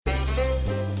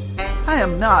I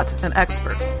am not an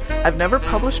expert. I've never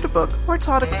published a book or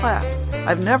taught a class.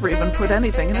 I've never even put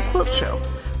anything in a quilt show.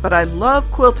 But I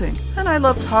love quilting, and I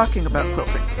love talking about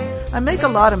quilting. I make a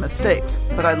lot of mistakes,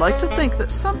 but I like to think that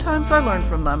sometimes I learn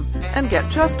from them and get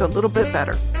just a little bit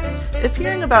better. If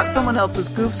hearing about someone else's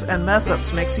goofs and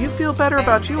mess-ups makes you feel better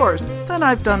about yours, then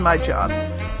I've done my job.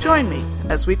 Join me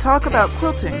as we talk about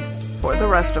quilting for the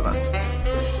rest of us.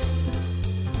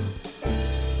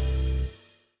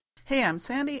 Hey, I'm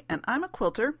Sandy, and I'm a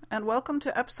quilter, and welcome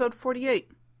to episode 48.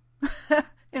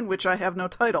 In which I have no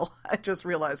title. I just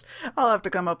realized I'll have to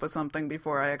come up with something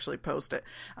before I actually post it.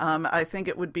 I think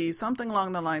it would be something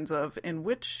along the lines of in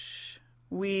which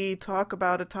we talk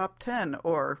about a top 10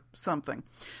 or something.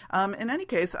 In any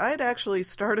case, I had actually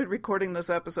started recording this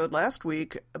episode last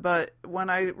week, but when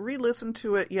I re-listened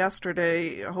to it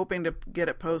yesterday, hoping to get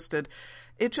it posted,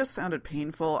 it just sounded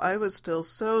painful. I was still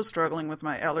so struggling with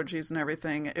my allergies and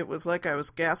everything. It was like I was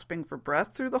gasping for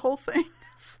breath through the whole thing.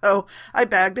 So I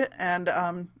bagged it, and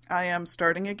I am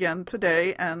starting again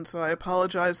today, and so I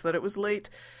apologize that it was late,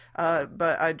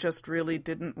 but I just really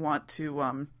didn't want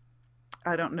to,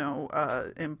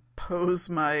 impose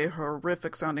my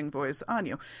horrific sounding voice on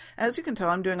you. As you can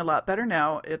tell, I'm doing a lot better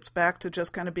now. It's back to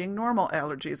just kind of being normal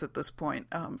allergies at this point.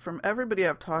 From everybody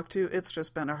I've talked to, it's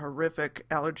just been a horrific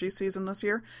allergy season this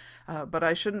year. But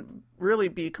I shouldn't really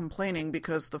be complaining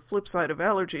because the flip side of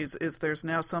allergies is there's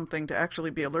now something to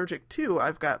actually be allergic to.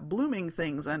 I've got blooming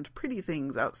things and pretty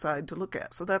things outside to look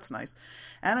at, so that's nice.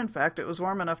 And in fact, it was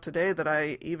warm enough today that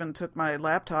I even took my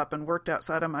laptop and worked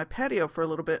outside on my patio for a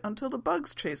little bit until the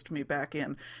bugs chased me back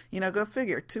in. You know, go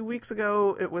figure. 2 weeks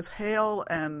ago, it was hail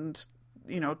and,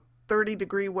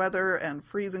 30-degree weather and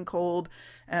freezing cold,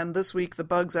 and this week the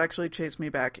bugs actually chased me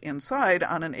back inside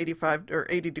on an 85 or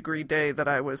 80-degree day that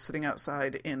I was sitting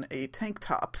outside in a tank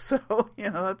top. So,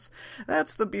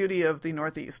 that's the beauty of the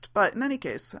Northeast. But in any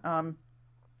case,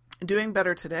 doing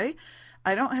better today.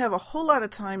 I don't have a whole lot of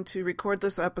time to record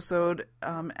this episode,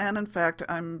 and in fact,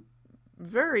 I'm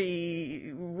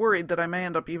very worried that I may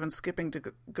end up even skipping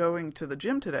to going to the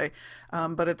gym today,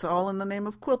 but it's all in the name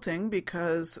of quilting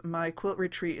because my quilt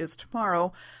retreat is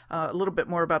tomorrow. A little bit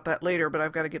more about that later, but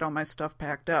I've got to get all my stuff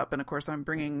packed up, and of course I'm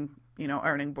bringing,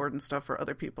 ironing board and stuff for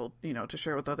other people, to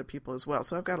share with other people as well,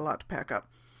 so I've got a lot to pack up.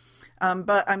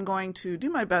 But I'm going to do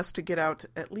my best to get out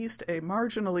at least a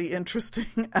marginally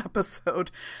interesting episode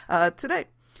today.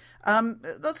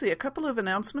 Let's see, a couple of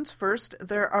announcements first.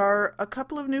 There are a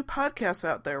couple of new podcasts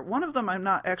out there. One of them I'm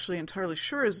not actually entirely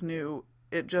sure is new.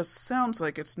 It just sounds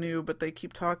like it's new, but they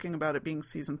keep talking about it being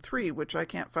season 3, which I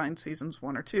can't find seasons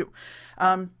 1 or 2.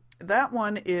 That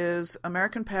one is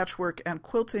American Patchwork and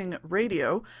Quilting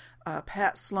Radio.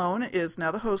 Pat Sloan is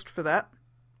now the host for that.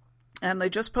 And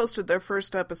they just posted their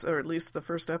first episode, or at least the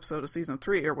first episode of season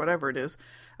 3, or whatever it is,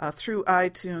 through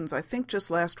iTunes, I think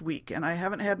just last week. And I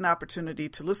haven't had an opportunity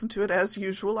to listen to it as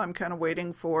usual. I'm kind of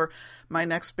waiting for my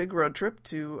next big road trip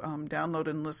to download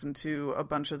and listen to a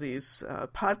bunch of these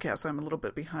podcasts I'm a little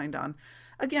bit behind on.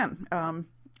 Again,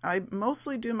 I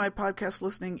mostly do my podcast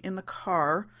listening in the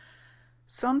car.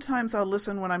 Sometimes I'll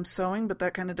listen when I'm sewing, but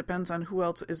that kind of depends on who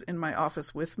else is in my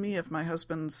office with me. If my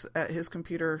husband's at his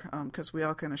computer, because we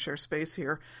all kind of share space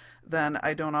here, then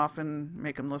I don't often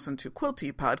make him listen to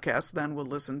quilty podcasts. Then we'll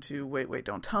listen to Wait,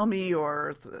 Don't Tell Me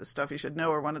or Stuff You Should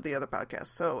Know or one of the other podcasts.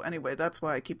 So anyway, that's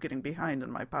why I keep getting behind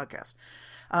in my podcast.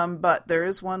 But there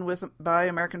is one by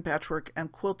American Patchwork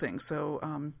and Quilting.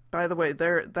 So, by the way,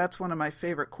 that's one of my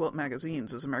favorite quilt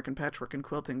magazines is American Patchwork and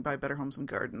Quilting by Better Homes and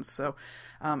Gardens. So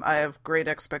I have great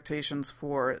expectations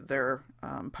for their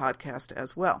podcast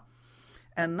as well.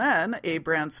 And then a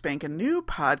brand spanking new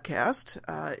podcast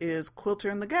is Quilter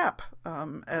in the Gap.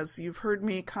 As you've heard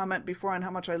me comment before on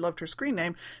how much I loved her screen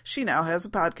name, she now has a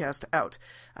podcast out.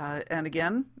 And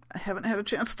again, I haven't had a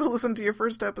chance to listen to your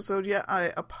first episode yet.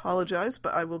 I apologize,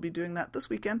 but I will be doing that this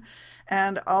weekend.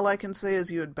 And all I can say is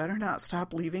you had better not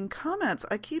stop leaving comments.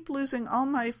 I keep losing all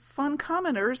my fun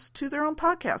commenters to their own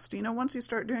podcast. Once you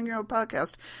start doing your own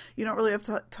podcast, you don't really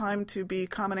have time to be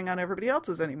commenting on everybody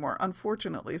else's anymore,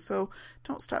 unfortunately. So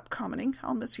don't stop commenting.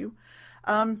 I'll miss you.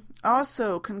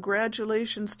 Also,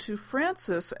 congratulations to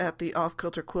Frances at the Off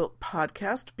Kilter Quilt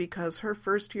podcast because her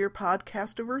first year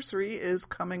podcast anniversary is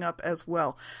coming up as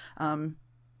well.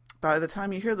 By the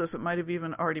time you hear this, it might have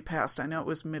even already passed. I know it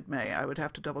was mid-May. I would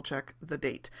have to double check the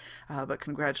date. But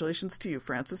congratulations to you,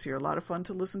 Frances. You're a lot of fun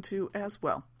to listen to as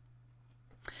well.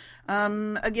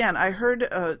 Again, I heard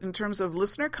in terms of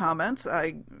listener comments,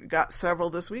 I got several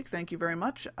this week. Thank you very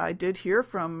much. I did hear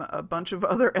from a bunch of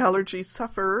other allergy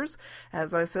sufferers.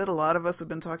 As I said, a lot of us have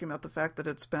been talking about the fact that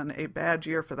it's been a bad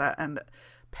year for that. And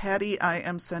Patty, I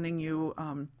am sending you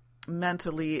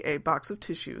mentally a box of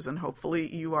tissues, and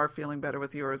hopefully you are feeling better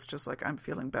with yours, just like I'm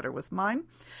feeling better with mine.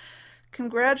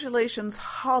 Congratulations,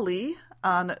 Holly,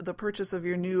 on the purchase of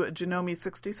your new Janome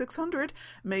 6600.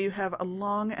 May you have a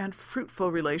long and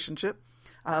fruitful relationship.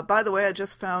 By the way, I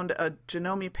just found a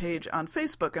Janome page on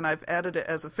Facebook, and I've added it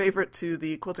as a favorite to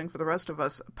the Quilting for the Rest of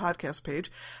Us podcast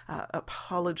page.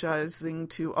 Apologizing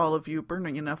to all of you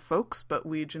burning enough folks, but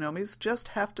we Janomes just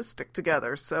have to stick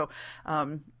together. So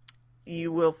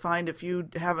you will find, if you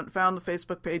haven't found the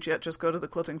Facebook page yet, just go to the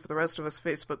Quilting for the Rest of Us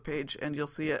Facebook page, and you'll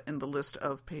see it in the list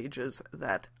of pages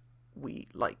that we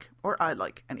like, or I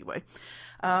like anyway.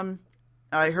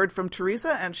 I heard from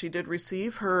Teresa, and she did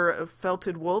receive her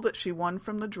felted wool that she won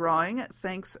from the drawing.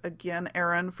 Thanks again,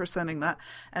 Erin, for sending that.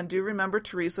 And do remember,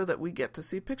 Teresa, that we get to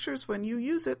see pictures when you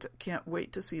use it. Can't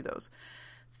wait to see those.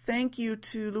 Thank you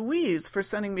to Louise for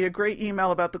sending me a great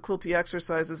email about the Quilty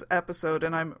Exercises episode,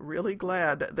 and I'm really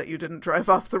glad that you didn't drive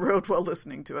off the road while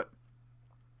listening to it.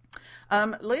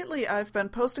 Lately, I've been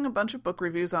posting a bunch of book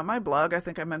reviews on my blog. I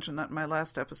think I mentioned that in my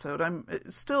last episode. I'm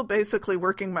still basically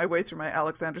working my way through my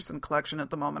Alex Anderson collection at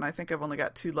the moment. I think I've only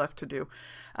got 2 left to do.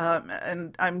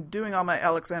 And I'm doing all my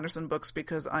Alex Anderson books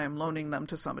because I am loaning them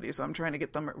to somebody, so I'm trying to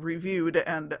get them reviewed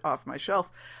and off my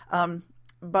shelf.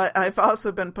 But I've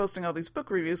also been posting all these book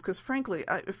reviews because, frankly,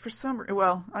 I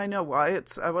know why.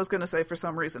 I was going to say for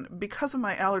some reason. Because of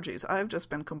my allergies, I've just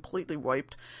been completely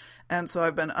wiped. And so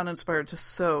I've been uninspired to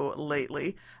sew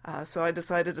lately. So I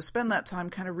decided to spend that time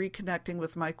kind of reconnecting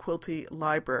with my quilty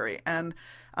library. And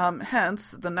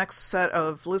hence, the next set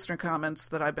of listener comments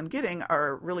that I've been getting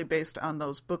are really based on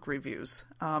those book reviews.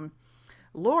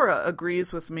 Laura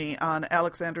agrees with me on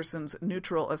Alex Anderson's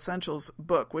Neutral Essentials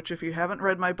book, which if you haven't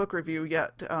read my book review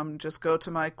yet, just go to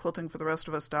my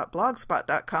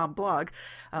quiltingfortherestofus.blogspot.com blog.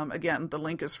 Again, the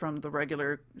link is from the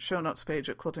regular show notes page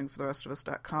at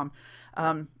quiltingfortherestofus.com.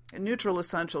 Neutral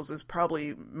Essentials is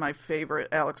probably my favorite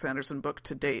Alex Anderson book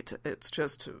to date. It's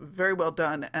just very well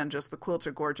done, and just the quilts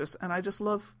are gorgeous, and I just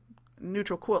love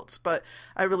neutral quilts, but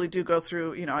I really do go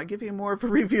through, I give you more of a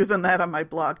review than that on my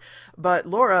blog. But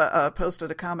Laura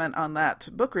posted a comment on that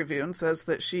book review and says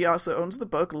that she also owns the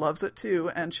book, loves it too,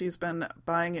 and she's been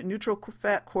buying neutral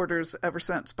fat quarters ever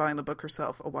since buying the book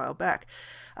herself a while back.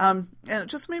 And it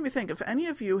just made me think, if any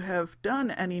of you have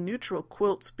done any neutral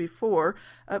quilts before,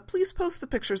 please post the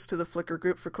pictures to the Flickr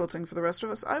group for Quilting for the Rest of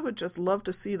Us. I would just love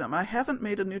to see them. I haven't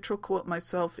made a neutral quilt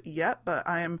myself yet, but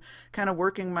I am kind of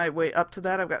working my way up to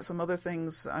that. I've got some other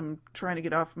things I'm trying to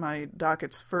get off my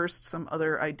dockets first, some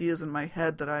other ideas in my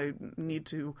head that I need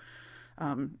to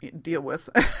deal with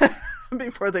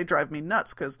before they drive me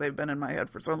nuts, because they've been in my head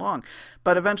for so long.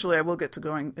 But eventually I will get to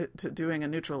doing a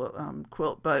neutral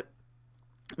quilt. But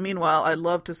meanwhile, I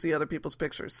love to see other people's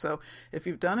pictures. So if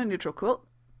you've done a neutral quilt,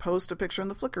 post a picture in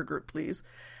the Flickr group, please.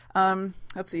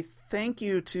 Let's see. Thank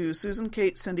you to Susan,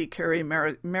 Kate, Cindy, Carrie,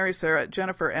 Mary, Sarah,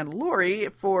 Jennifer, and Lori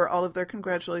for all of their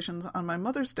congratulations on my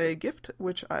Mother's Day gift,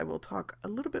 which I will talk a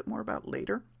little bit more about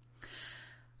later.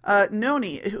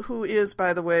 Noni, who is,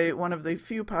 by the way, one of the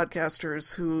few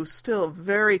podcasters who still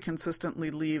very consistently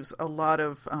leaves a lot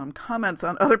of comments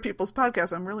on other people's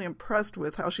podcasts. I'm really impressed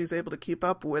with how she's able to keep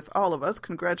up with all of us.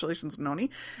 Congratulations,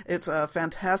 Noni. It's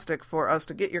fantastic for us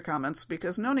to get your comments,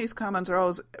 because Noni's comments are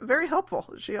always very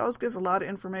helpful. She always gives a lot of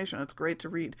information. It's great to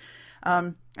read.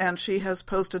 And she has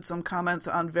posted some comments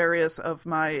on various of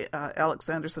my Alex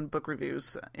Anderson book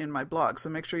reviews in my blog.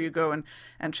 So make sure you go and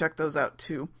check those out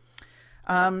too.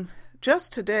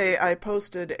 Just today, I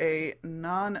posted a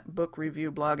non-book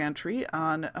review blog entry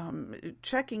on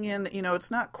checking in.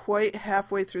 It's not quite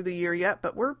halfway through the year yet,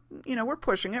 but we're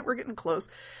pushing it. We're getting close.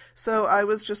 So I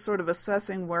was just sort of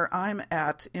assessing where I'm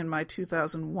at in my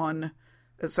 2001.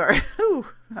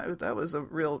 That was a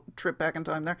real trip back in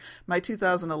time there. My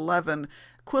 2011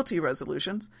 quilty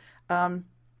resolutions. And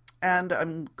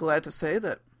I'm glad to say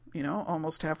that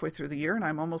almost halfway through the year, and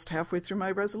I'm almost halfway through my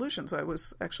resolutions. I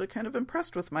was actually kind of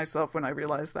impressed with myself when I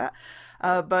realized that.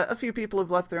 But a few people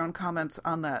have left their own comments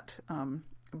on that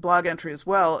blog entry as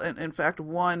well. And in fact,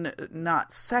 one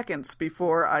not seconds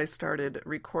before I started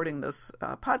recording this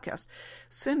podcast.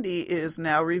 Cindy is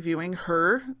now reviewing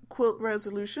her quilt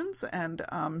resolutions, and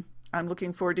I'm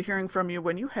looking forward to hearing from you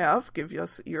when you have. Give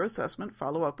us your assessment,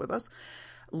 follow up with us.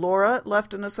 Laura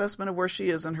left an assessment of where she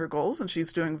is in her goals, and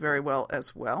she's doing very well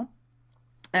as well.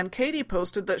 And Katie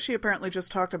posted that she apparently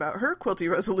just talked about her quilty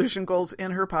resolution goals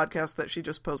in her podcast that she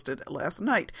just posted last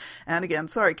night. And again,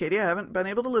 sorry, Katie, I haven't been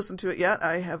able to listen to it yet.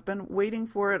 I have been waiting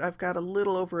for it. I've got a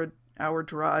little over an hour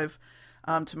drive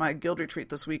to my guild retreat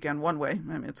this weekend one way. I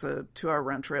mean, it's a 2-hour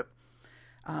round trip.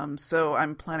 So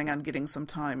I'm planning on getting some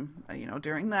time,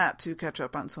 during that to catch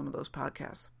up on some of those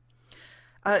podcasts.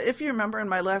 If you remember in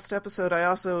my last episode, I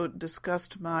also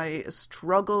discussed my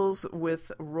struggles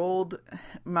with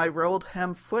my rolled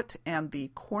hem foot and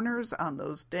the corners on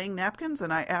those dang napkins,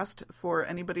 and I asked for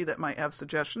anybody that might have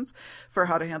suggestions for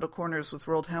how to handle corners with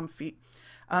rolled hem feet.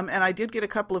 And I did get a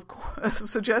couple of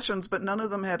suggestions, but none of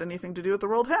them had anything to do with the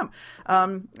rolled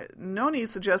hem. Noni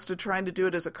suggested trying to do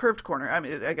it as a curved corner. I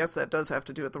mean, I guess that does have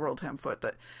to do with the rolled hem foot.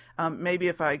 That maybe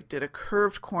if I did a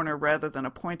curved corner rather than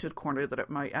a pointed corner, that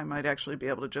I might actually be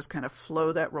able to just kind of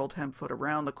flow that rolled hem foot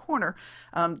around the corner.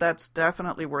 That's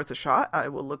definitely worth a shot. I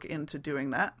will look into doing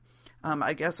that.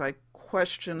 I guess I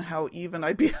question how even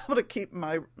I'd be able to keep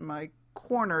my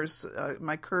corners,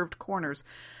 my curved corners.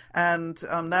 And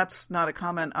that's not a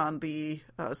comment on the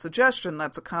suggestion.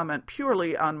 That's a comment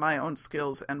purely on my own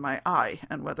skills and my eye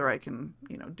and whether I can,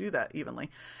 do that evenly.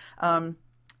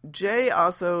 Jay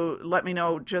also let me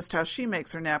know just how she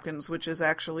makes her napkins, which is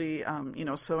actually,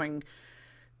 sewing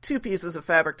two pieces of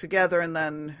fabric together and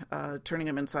then turning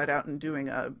them inside out and doing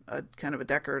a kind of a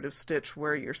decorative stitch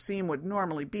where your seam would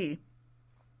normally be.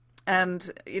 And,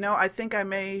 I think I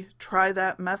may try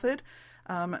that method,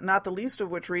 not the least of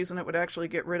which reason it would actually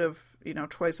get rid of,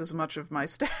 twice as much of my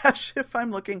stash. If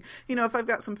I'm looking, if I've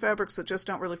got some fabrics that just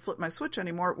don't really flip my switch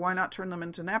anymore, why not turn them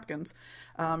into napkins?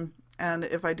 And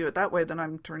if I do it that way, then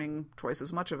I'm turning twice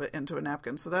as much of it into a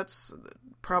napkin. So that's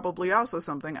probably also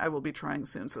something I will be trying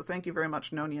soon. So thank you very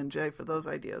much, Noni and Jay, for those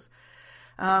ideas.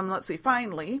 Let's see,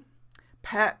 finally,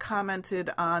 Pat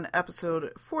commented on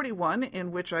episode 41,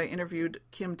 in which I interviewed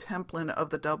Kim Templin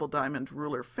of the Double Diamond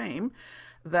Ruler fame,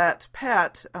 that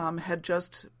Pat had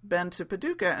just been to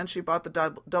Paducah and she bought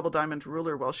the Double Diamond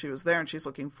Ruler while she was there, and she's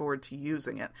looking forward to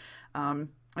using it.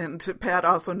 And Pat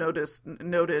also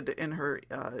noted in her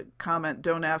comment,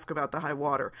 "Don't ask about the high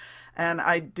water." And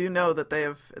I do know that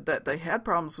they had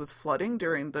problems with flooding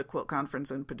during the quilt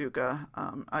conference in Paducah.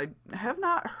 I have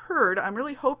not heard. I'm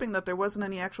really hoping that there wasn't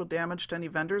any actual damage to any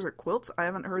vendors or quilts. I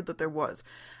haven't heard that there was.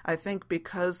 I think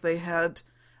because they had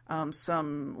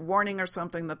some warning or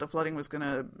something that the flooding was going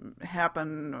to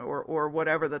happen or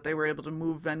whatever, that they were able to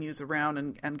move venues around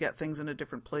and get things into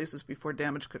different places before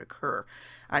damage could occur.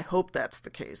 I hope that's the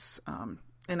case.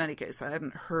 In any case, I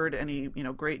hadn't heard any,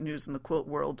 great news in the quilt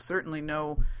world. Certainly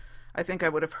no, I think I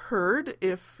would have heard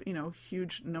if,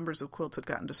 huge numbers of quilts had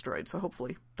gotten destroyed. So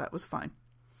hopefully that was fine.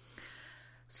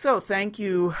 So thank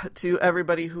you to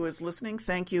everybody who is listening.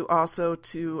 Thank you also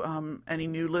to any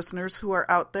new listeners who are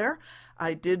out there.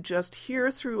 I did just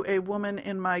hear through a woman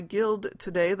in my guild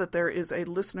today that there is a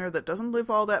listener that doesn't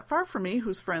live all that far from me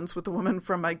who's friends with the woman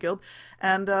from my guild.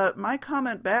 And my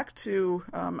comment back to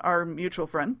our mutual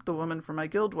friend, the woman from my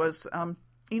guild, was,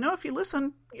 if you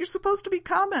listen, you're supposed to be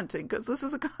commenting because this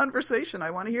is a conversation.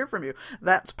 I want to hear from you.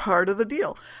 That's part of the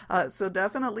deal. So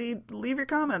definitely leave your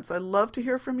comments. I love to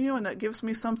hear from you, and that gives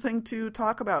me something to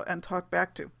talk about and talk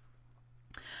back to.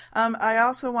 I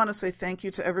also want to say thank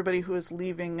you to everybody who is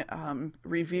leaving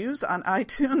reviews on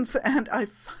iTunes, and I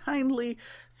finally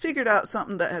figured out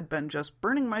something that had been just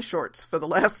burning my shorts for the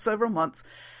last several months.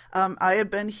 I had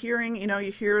been hearing,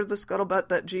 you hear the scuttlebutt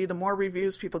that, the more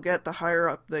reviews people get, the higher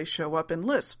up they show up in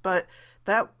lists, but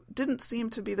that didn't seem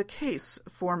to be the case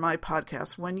for my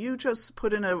podcast. When you just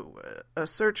put in a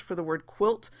search for the word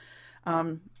quilt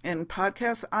in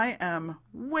podcasts, I am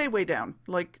way, way down,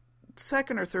 like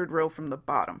second or third row from the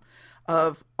bottom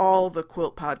of all the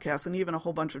quilt podcasts, and even a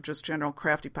whole bunch of just general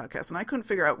crafty podcasts. And I couldn't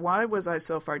figure out why was I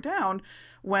so far down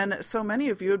when so many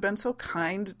of you had been so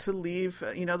kind to leave,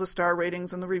 the star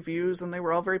ratings and the reviews, and they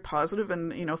were all very positive,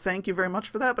 and, thank you very much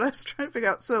for that. But I was trying to figure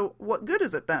out, so what good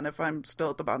is it then if I'm still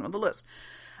at the bottom of the list?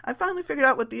 I finally figured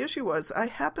out what the issue was. I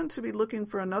happened to be looking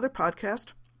for another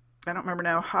podcast. I don't remember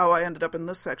now how I ended up in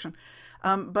this section,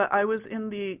 but I was in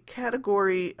the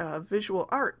category visual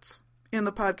arts in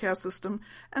the podcast system,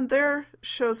 and there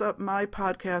shows up my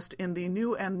podcast in the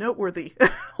new and noteworthy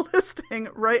listing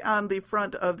right on the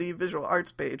front of the visual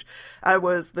arts page.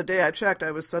 The day I checked,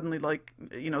 I was suddenly the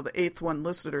 8th one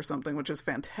listed or something, which is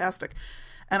fantastic.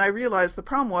 And I realized the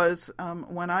problem was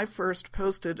when I first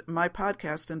posted my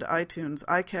podcast into iTunes,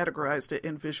 I categorized it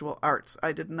in visual arts.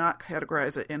 I did not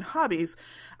categorize it in hobbies,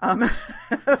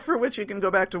 for which you can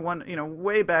go back to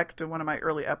way back to one of my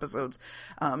early episodes,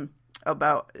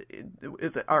 about,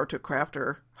 is it art or craft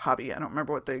or hobby? I don't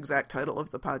remember what the exact title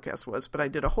of the podcast was, but I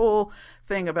did a whole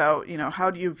thing about, how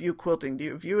do you view quilting? Do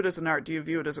you view it as an art? Do you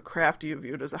view it as a craft? Do you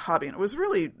view it as a hobby? And it was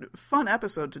really a fun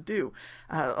episode to do.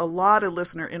 A lot of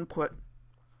listener input,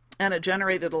 and it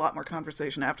generated a lot more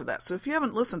conversation after that. So if you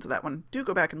haven't listened to that one, do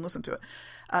go back and listen to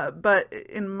it. But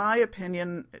in my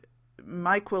opinion,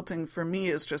 my quilting for me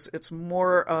is just, it's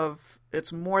more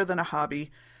than a hobby.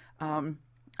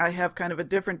 I have kind of a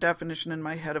different definition in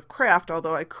my head of craft,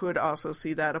 although I could also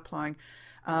see that applying.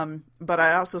 But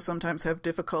I also sometimes have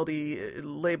difficulty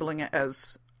labeling it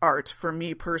as art for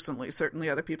me personally. Certainly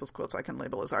other people's quilts I can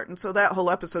label as art. And so that whole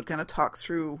episode kind of talked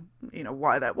through,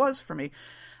 why that was for me.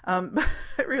 I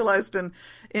realized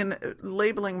in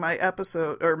labeling my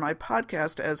episode or my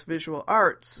podcast as visual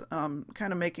arts, kind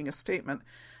of making a statement,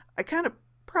 I kind of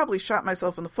probably shot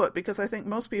myself in the foot, because I think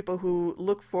most people who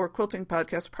look for quilting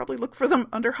podcasts probably look for them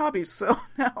under hobbies. So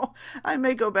now I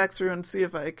may go back through and see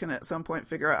if I can at some point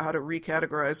figure out how to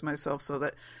recategorize myself so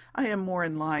that I am more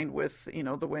in line with,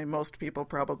 the way most people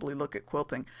probably look at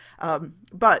quilting.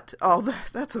 But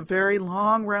that's a very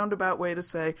long roundabout way to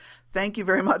say thank you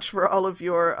very much for all of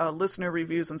your listener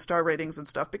reviews and star ratings and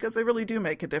stuff, because they really do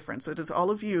make a difference. It is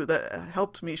all of you that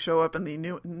helped me show up in the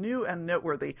new and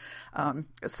noteworthy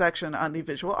section on the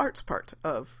visual arts part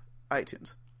of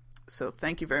iTunes. So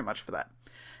thank you very much for that.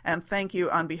 And thank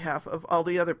you on behalf of all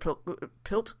the other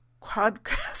Pilt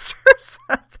podcasters.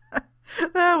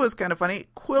 That was kind of funny.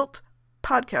 Quilt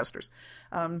podcasters.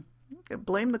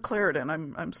 Blame the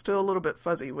Claritin. I'm still a little bit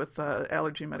fuzzy with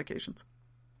allergy medications.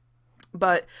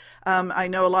 But I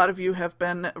know a lot of you have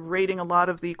been rating a lot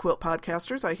of the quilt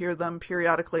podcasters. I hear them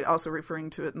periodically also referring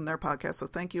to it in their podcast. So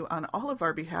thank you on all of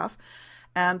our behalf.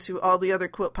 And to all the other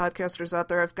quilt podcasters out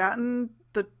there, I've gotten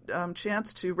the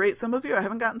chance to rate some of you. I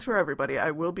haven't gotten through everybody.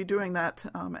 I will be doing that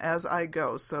as I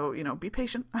go. So, be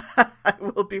patient. I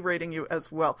will be rating you as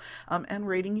well. And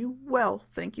rating you well.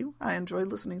 Thank you. I enjoy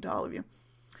listening to all of you.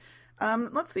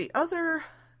 Let's see. Other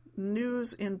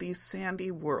news in the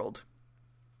Sandy world.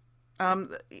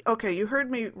 Okay, you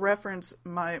heard me reference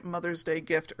my Mother's Day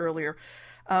gift earlier.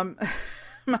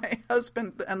 My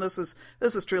husband, and this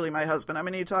is truly my husband. I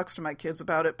mean, he talks to my kids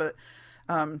about it, but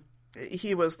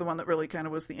he was the one that really kind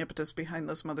of was the impetus behind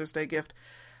this Mother's Day gift.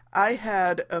 I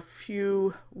had a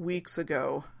few weeks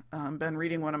ago been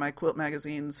reading one of my quilt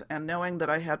magazines, and knowing that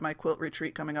I had my quilt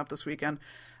retreat coming up this weekend,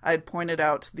 I had pointed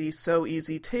out the Sew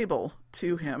Easy table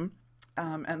to him.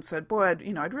 And said, boy,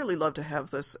 I'd really love to have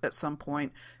this at some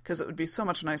point, because it would be so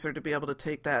much nicer to be able to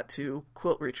take that to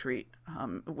quilt retreat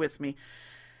with me.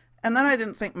 And then I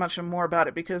didn't think much more about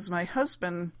it, because my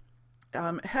husband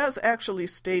has actually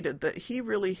stated that he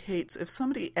really hates, if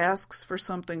somebody asks for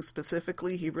something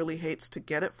specifically, he really hates to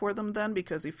get it for them then,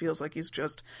 because he feels like he's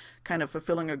just kind of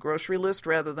fulfilling a grocery list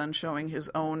rather than showing his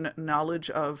own knowledge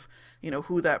of,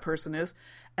 who that person is.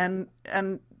 And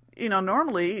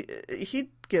normally he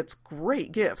gets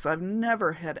great gifts. I've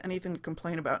never had anything to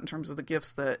complain about in terms of the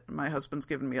gifts that my husband's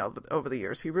given me over the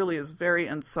years. He really is very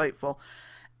insightful.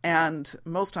 And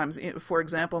most times, for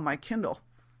example, my Kindle,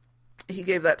 he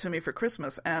gave that to me for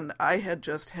Christmas, and I had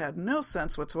just had no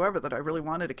sense whatsoever that I really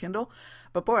wanted a Kindle.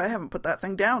 But boy, I haven't put that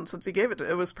thing down since he gave it.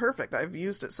 It was perfect. I've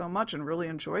used it so much and really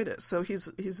enjoyed it. So he's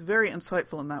very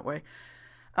insightful in that way.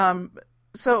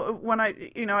 So when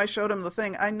I showed him the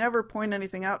thing, I never point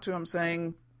anything out to him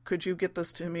saying, could you get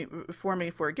this to me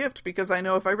for a gift? Because I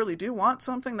know if I really do want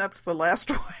something, that's the last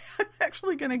way I'm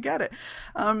actually going to get it.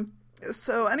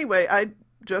 So anyway, I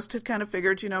just had kind of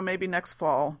figured, maybe next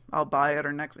fall I'll buy it, or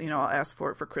I'll ask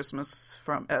for it for Christmas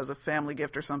as a family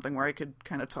gift or something, where I could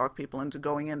kind of talk people into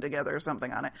going in together or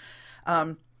something on it.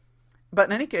 But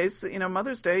in any case,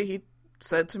 Mother's Day, he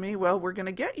said to me, well, we're going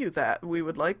to get you that. We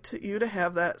would like you to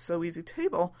have that Sew Easy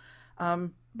table.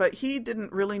 But he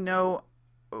didn't really know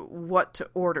what to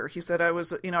order. He said, I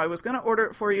was going to order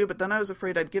it for you, but then I was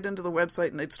afraid I'd get into the website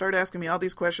and they'd start asking me all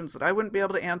these questions that I wouldn't be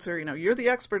able to answer. You're the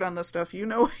expert on this stuff. You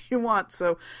know what you want,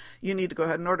 so you need to go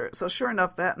ahead and order it. So sure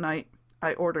enough, that night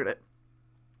I ordered it.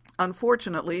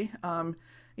 Unfortunately,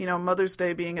 Mother's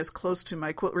Day being as close to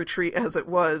my quilt retreat as it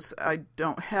was, I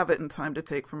don't have it in time to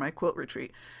take for my quilt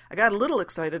retreat. I got a little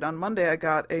excited. On Monday, I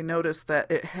got a notice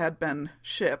that it had been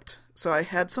shipped, so I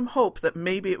had some hope that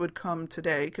maybe it would come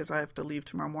today, because I have to leave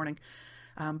tomorrow morning.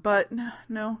 But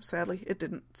no, sadly, it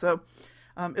didn't. So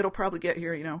it'll probably get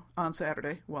here, on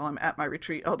Saturday while I'm at my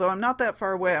retreat. Although I'm not that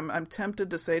far away, I'm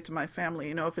tempted to say to my family,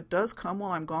 if it does come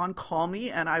while I'm gone, call me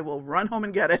and I will run home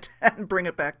and get it and bring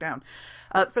it back down.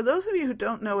 For those of you who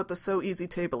don't know what the Sew Easy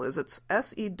table is, it's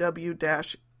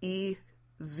SEW-EZI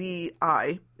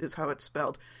is how it's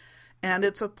spelled. And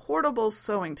it's a portable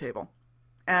sewing table.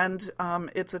 And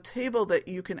it's a table that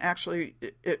you can actually,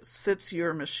 it sits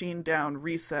your machine down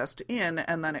recessed in,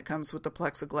 and then it comes with the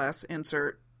plexiglass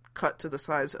insert cut to the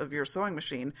size of your sewing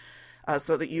machine,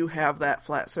 so that you have that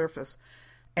flat surface.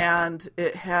 And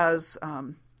it has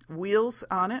wheels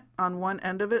on it, on one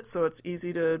end of it, so it's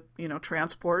easy to,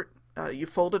 transport. You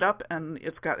fold it up, and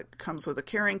it comes with a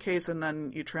carrying case, and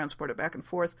then you transport it back and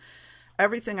forth.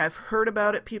 everything I've heard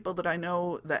about it, people that I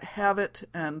know that have it,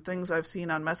 and things I've seen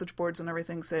on message boards and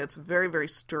everything say it's very, very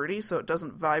sturdy, so it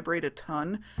doesn't vibrate a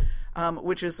ton,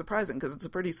 which is surprising because it's a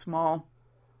pretty small,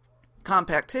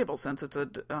 compact table since it's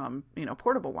a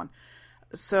portable one.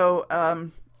 So,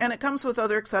 and it comes with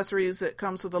other accessories. It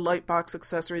comes with a light box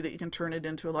accessory that you can turn it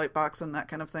into a light box and that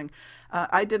kind of thing.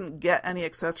 I didn't get any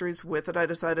accessories with it. I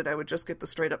decided I would just get the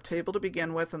straight up table to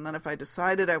begin with, and then if I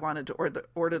decided I wanted to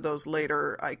order those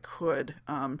later, I could.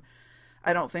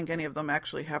 I don't think any of them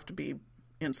actually have to be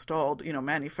installed,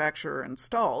 manufacturer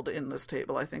installed in this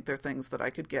table. I think they're things that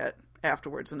I could get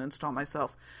afterwards and install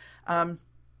myself.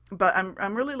 But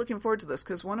I'm really looking forward to this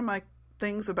because one of my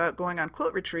things about going on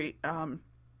Quilt Retreat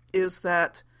is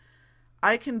that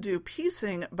I can do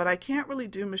piecing, but I can't really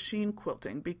do machine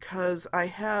quilting because I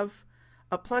have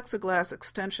a plexiglass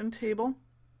extension table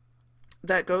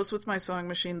that goes with my sewing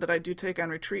machine that I do take on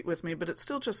retreat with me, but it's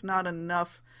still just not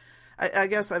enough. I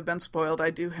guess I've been spoiled. I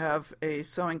do have a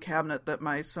sewing cabinet that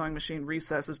my sewing machine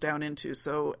recesses down into,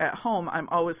 so at home I'm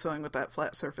always sewing with that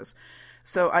flat surface.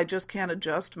 So I just can't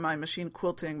adjust my machine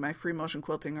quilting, my free motion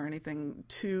quilting or anything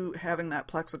to having that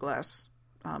plexiglass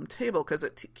table because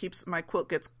it keeps my quilt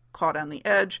gets caught on the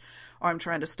edge, or I'm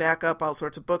trying to stack up all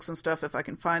sorts of books and stuff if I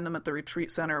can find them at the retreat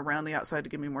center around the outside to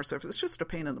give me more surface. It's just a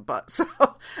pain in the butt. So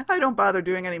I don't bother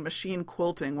doing any machine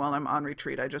quilting while I'm on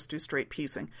retreat. I just do straight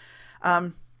piecing.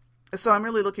 So I'm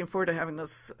really looking forward to having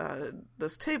this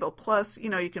table. Plus,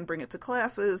 you can bring it to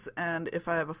classes, and if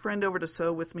I have a friend over to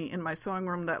sew with me in my sewing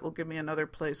room, that will give me another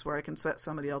place where I can set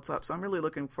somebody else up. So I'm really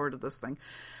looking forward to this thing.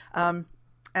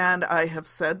 And I have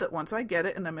said that once I get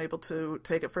it and I'm able to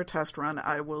take it for a test run,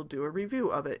 I will do a review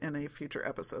of it in a future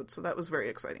episode. So that was very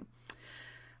exciting.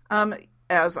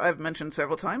 As I've mentioned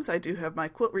several times, I do have my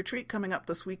quilt retreat coming up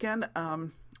this weekend.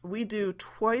 We do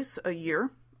twice a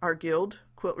year, our guild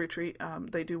quilt retreat.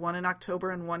 They do one in October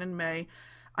and one in May.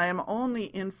 I am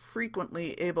only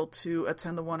infrequently able to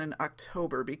attend the one in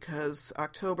October because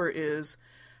October is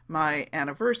my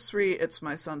anniversary, it's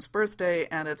my son's birthday,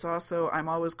 and it's also, I'm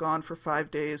always gone for 5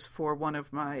 days for one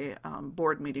of my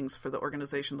board meetings for the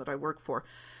organization that I work for.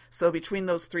 So between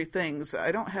those three things,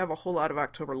 I don't have a whole lot of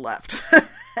October left.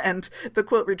 And the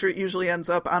quilt retreat usually ends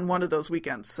up on one of those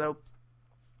weekends. So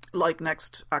like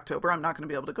next October, I'm not going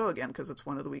to be able to go again because it's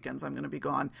one of the weekends I'm going to be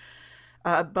gone.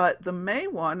 But the May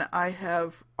one, I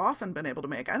have often been able to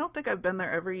make. I don't think I've been there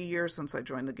every year since I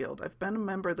joined the guild. I've been a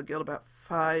member of the guild about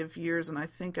 5 years, and I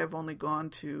think I've only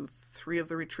gone to 3 of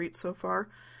the retreats so far.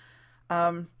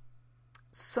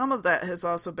 Some of that has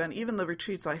also been, even the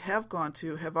retreats I have gone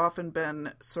to have often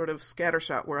been sort of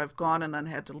scattershot, where I've gone and then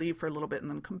had to leave for a little bit and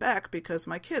then come back because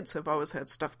my kids have always had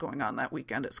stuff going on that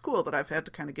weekend at school that I've had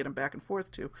to kind of get them back and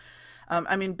forth to.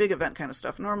 Big event kind of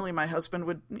stuff. Normally my husband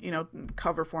would,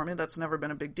 cover for me. That's never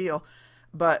been a big deal.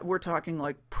 But we're talking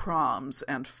like proms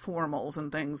and formals and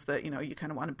things that, you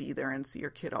kind of want to be there and see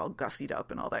your kid all gussied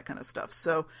up and all that kind of stuff.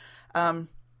 So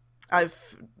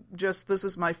this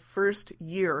is my first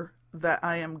year that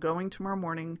I am going tomorrow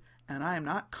morning, and I am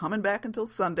not coming back until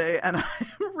Sunday, and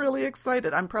I'm really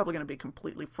excited. I'm probably going to be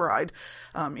completely fried.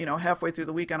 Halfway through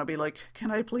the weekend, I'll be like,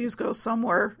 can I please go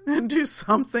somewhere and do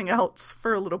something else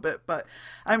for a little bit? But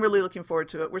I'm really looking forward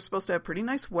to it. We're supposed to have pretty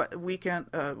nice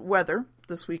weather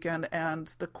this weekend,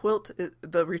 and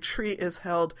the retreat is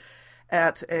held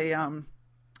at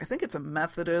I think it's a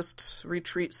Methodist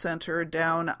retreat center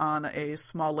down on a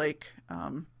small lake,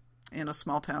 in a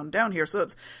small town down here. So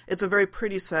it's a very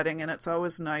pretty setting, and it's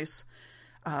always nice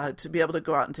to be able to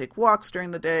go out and take walks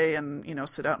during the day and,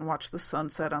 sit out and watch the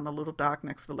sunset on the little dock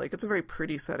next to the lake. It's a very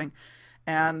pretty setting.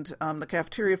 And the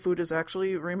cafeteria food is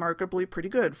actually remarkably pretty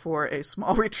good for a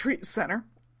small retreat center.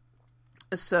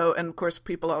 So, and of course,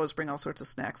 people always bring all sorts of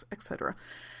snacks, etc.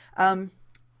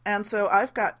 And so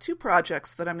I've got 2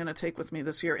 projects that I'm going to take with me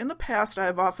this year. In the past,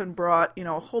 I've often brought,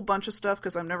 a whole bunch of stuff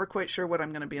because I'm never quite sure what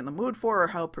I'm going to be in the mood for or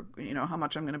how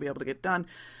much I'm going to be able to get done.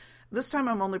 This time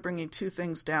I'm only bringing 2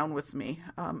 things down with me,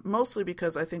 mostly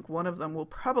because I think one of them will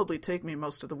probably take me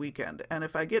most of the weekend. And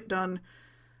if I get done,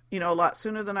 a lot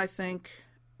sooner than I think,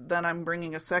 then I'm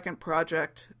bringing a second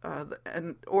project.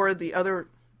 Or the other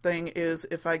thing is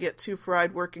if I get too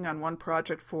fried working on one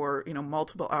project for,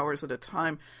 multiple hours at a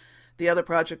time, the other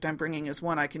project I'm bringing is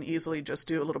one I can easily just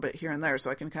do a little bit here and there, so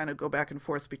I can kind of go back and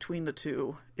forth between the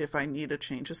 2 if I need a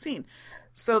change of scene.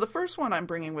 So the first one I'm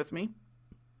bringing with me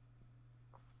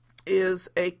is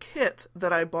a kit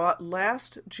that I bought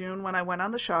last June when I went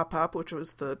on the Shop Hop, which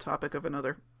was the topic of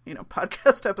another,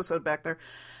 podcast episode back there.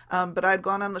 But I'd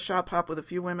gone on the Shop Hop with a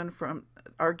few women from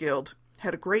our guild,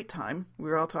 had a great time. We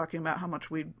were all talking about how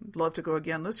much we'd love to go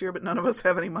again this year, but none of us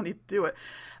have any money to do it.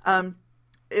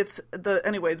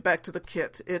 Anyway, back to the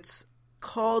kit. It's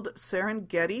called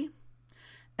Serengeti,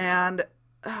 and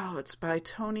it's by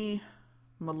Tony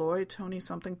Malloy, Tony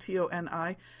something,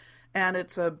 Toni, and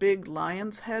it's a big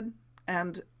lion's head,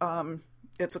 and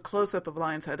it's a close-up of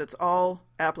lion's head. It's all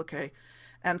applique,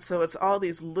 and so it's all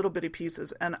these little bitty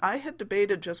pieces, and I had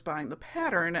debated just buying the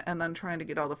pattern and then trying to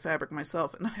get all the fabric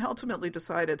myself, and I ultimately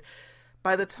decided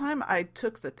by the time I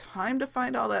took the time to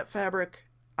find all that fabric,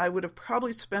 I would have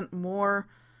probably spent more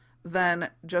than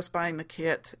just buying the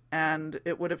kit, and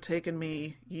it would have taken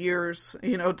me years,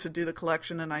 to do the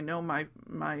collection, and I know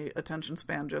my attention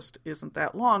span just isn't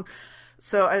that long.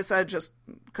 So I decided just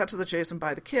cut to the chase and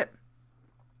buy the kit.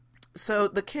 So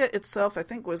the kit itself, I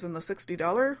think, was in the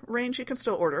 $60 range. You can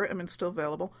still order it. I mean, it's still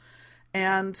available.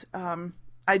 And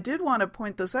I did want to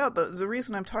point this out. The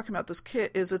reason I'm talking about this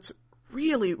kit is it's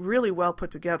really, really well put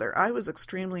together. I was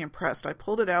extremely impressed. I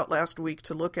pulled it out last week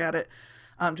to look at it,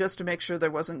 just to make sure there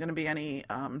wasn't going to be any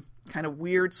kind of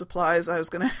weird supplies I was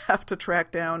going to have to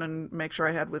track down and make sure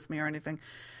I had with me or anything.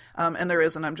 And there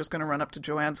isn't. I'm just going to run up to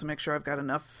Joann's to make sure I've got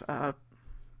enough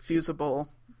fusible.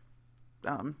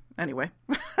 Anyway,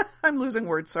 I'm losing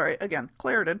words. Sorry. Again,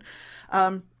 Claritin.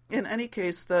 In any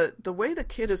case, the way the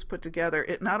kit is put together,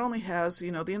 it not only has,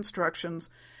 the instructions,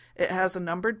 it has a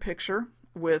numbered picture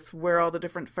with where all the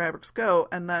different fabrics go,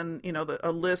 and then,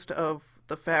 a list of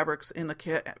the fabrics in the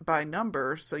kit by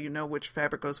number, so you know which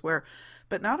fabric goes where.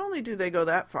 But not only do they go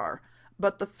that far,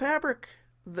 but the fabric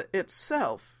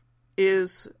itself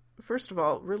is, first of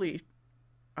all, really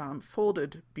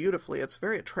folded beautifully. It's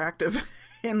very attractive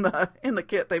in the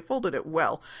kit. They folded it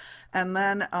well. And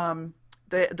then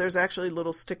there's actually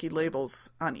little sticky labels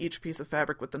on each piece of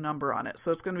fabric with the number on it.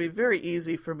 So it's going to be very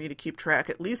easy for me to keep track,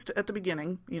 at least at the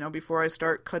beginning, before I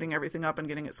start cutting everything up and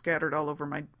getting it scattered all over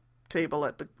my table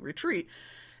at the retreat.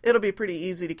 It'll be pretty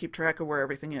easy to keep track of where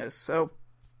everything is. So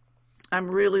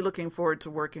I'm really looking forward to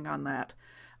working on that.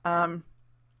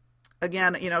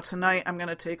 Again, tonight I'm going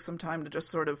to take some time to just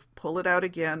sort of pull it out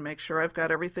again, make sure I've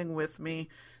got everything with me,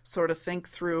 sort of think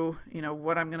through,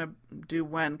 what I'm going to do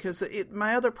when. Because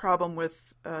my other problem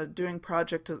with doing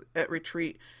project at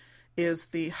retreat is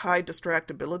the high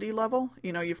distractibility level.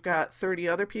 You've got 30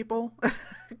 other people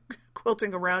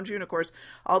quilting around you, and of course,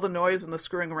 all the noise and the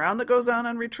screwing around that goes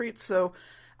on retreat. So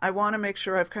I want to make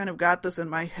sure I've kind of got this in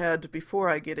my head before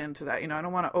I get into that. I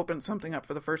don't want to open something up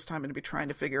for the first time and be trying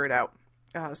to figure it out.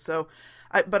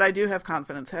 But I do have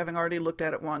confidence, having already looked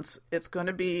at it once. It's going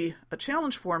to be a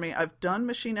challenge for me. I've done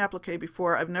machine applique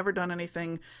before. I've never done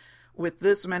anything with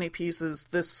this many pieces,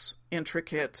 this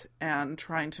intricate, and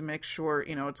trying to make sure,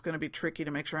 it's going to be tricky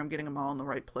to make sure I'm getting them all in the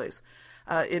right place.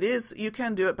 You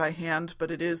can do it by hand,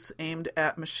 but it is aimed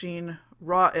at machine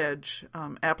raw edge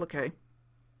applique.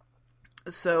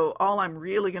 So all I'm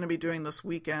really going to be doing this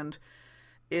weekend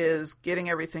is getting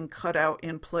everything cut out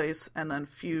in place and then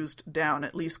fused down,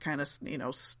 at least kind of,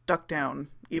 stuck down,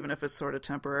 even if it's sort of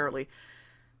temporarily.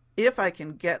 If I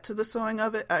can get to the sewing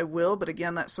of it, I will, but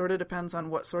again, that sort of depends on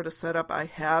what sort of setup I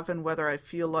have and whether I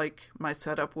feel like my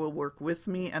setup will work with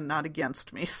me and not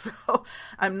against me. So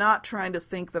I'm not trying to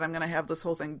think that I'm going to have this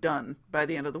whole thing done by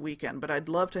the end of the weekend, but I'd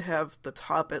love to have the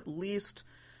top at least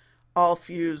all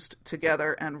fused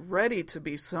together and ready to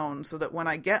be sewn so that when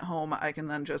I get home, I can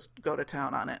then just go to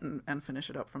town on it and finish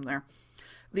it up from there.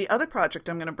 The other project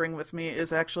I'm going to bring with me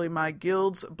is actually my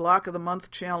Guild's Block of the Month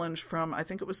challenge from, I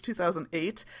think it was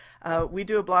 2008. We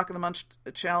do a Block of the Month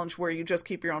challenge where you just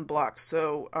keep your own blocks.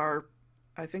 So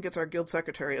I think it's our Guild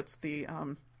secretary. It's the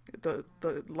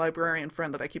librarian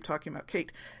friend that I keep talking about,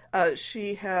 Kate.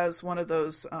 She has one of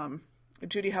those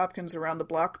Judy Hopkins Around the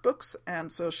Block books,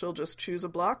 and so she'll just choose a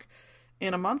block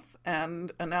in a month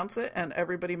and announce it, and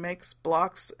everybody makes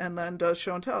blocks and then does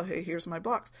show and tell. Hey, here's my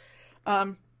blocks.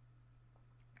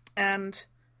 And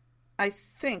I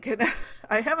think, and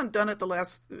I haven't done it the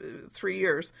last 3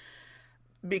 years,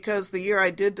 because the year I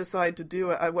did decide to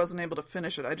do it, I wasn't able to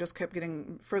finish it. I just kept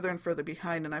getting further and further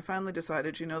behind, and I finally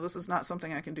decided, this is not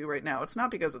something I can do right now. It's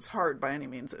not because it's hard by any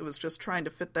means. It was just trying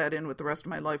to fit that in with the rest of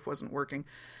my life wasn't working.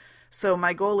 So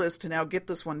my goal is to now get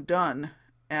this one done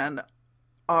and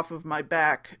off of my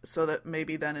back so that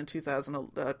maybe then in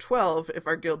 2012, if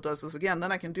our guild does this again,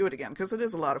 then I can do it again, because it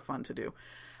is a lot of fun to do.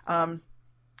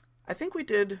 I think we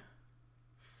did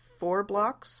 4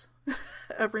 blocks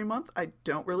every month. I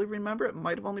don't really remember. It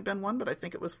might have only been 1, but I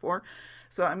think it was 4.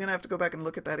 So I'm going to have to go back and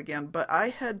look at that again. But I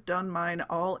had done mine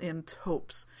all in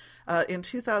taupes. In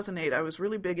 2008, I was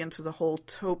really big into the whole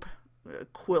taupe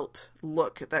quilt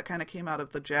look. That kind of came out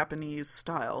of the Japanese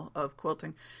style of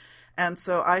quilting. And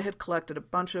so I had collected a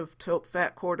bunch of taupe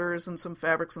fat quarters and some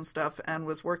fabrics and stuff and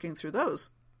was working through those.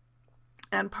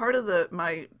 And part of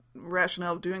my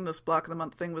rationale of doing this block of the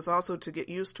month thing was also to get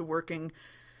used to working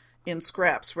in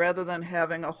scraps rather than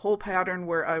having a whole pattern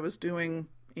where I was doing,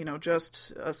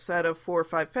 just a set of 4 or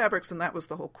 5 fabrics and that was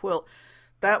the whole quilt.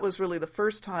 That was really the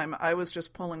first time I was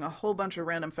just pulling a whole bunch of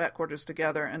random fat quarters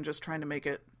together and just trying to make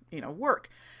it, work.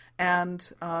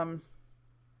 And I'm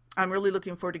really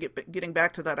looking forward to getting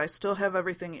back to that. I still have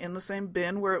everything in the same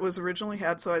bin where it was originally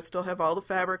had, so I still have all the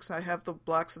fabrics. I have the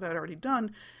blocks that I'd already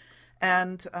done.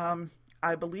 And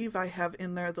I believe I have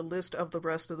in there the list of the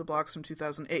rest of the blocks from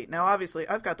 2008. Now, obviously,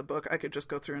 I've got the book. I could just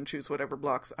go through and choose whatever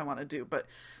blocks I want to do. But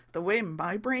the way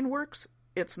my brain works,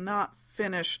 it's not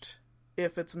finished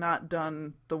if it's not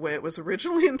done the way it was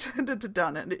originally intended to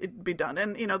be done.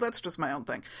 And, that's just my own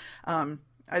thing.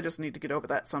 I just need to get over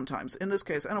that sometimes. In this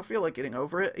case, I don't feel like getting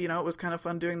over it. It was kind of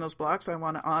fun doing those blocks. I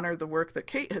want to honor the work that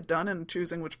Kate had done in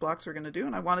choosing which blocks we're going to do,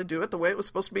 and I want to do it the way it was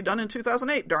supposed to be done in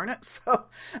 2008, darn it. So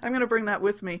I'm going to bring that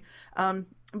with me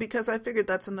because I figured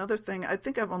that's another thing. I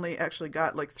think I've only actually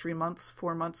got like 4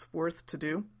 months worth to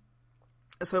do.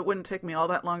 So it wouldn't take me all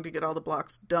that long to get all the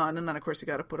blocks done, and then, of course, you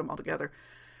got to put them all together.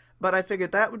 But I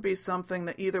figured that would be something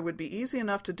that either would be easy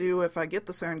enough to do if I get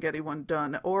the Serengeti one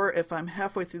done, or if I'm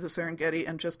halfway through the Serengeti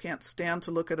and just can't stand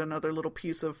to look at another little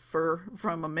piece of fur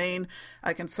from a mane,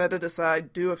 I can set it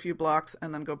aside, do a few blocks,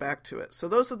 and then go back to it. So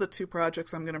those are the 2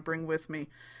 projects I'm going to bring with me.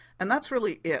 And that's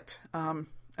really it.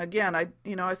 Again,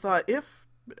 I thought if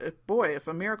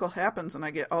a miracle happens and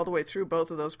I get all the way through both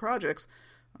of those projects,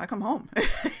 I come home.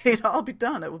 I'll be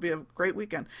done. It will be a great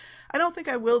weekend. I don't think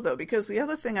I will, though, because the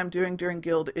other thing I'm doing during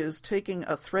Guild is taking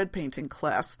a thread painting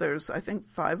class. There's, I think,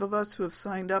 5 of us who have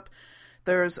signed up.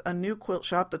 There's a new quilt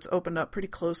shop that's opened up pretty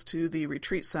close to the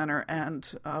retreat center, and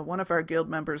one of our Guild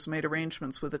members made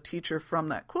arrangements with a teacher from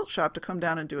that quilt shop to come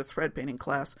down and do a thread painting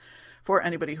class for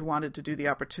anybody who wanted to do the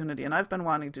opportunity. And I've been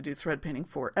wanting to do thread painting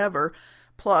forever.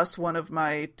 Plus, one of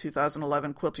my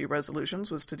 2011 Quilty resolutions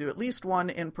was to do at least one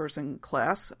in-person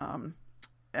class, and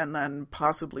then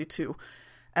possibly 2.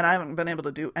 And I haven't been able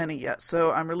to do any yet,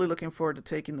 so I'm really looking forward to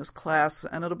taking this class,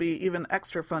 and it'll be even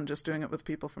extra fun just doing it with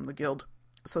people from the Guild.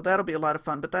 So that'll be a lot of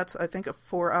fun, but that's, I think, a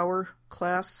 4-hour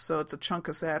class, so it's a chunk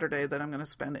of Saturday that I'm going to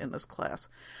spend in this class.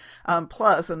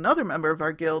 Plus, another member of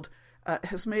our Guild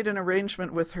has made an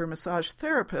arrangement with her massage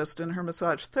therapist, and her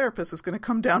massage therapist is going to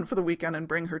come down for the weekend and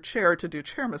bring her chair to do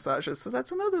chair massages. So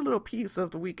that's another little piece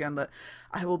of the weekend that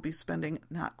I will be spending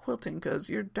not quilting, because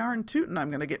you're darn tootin'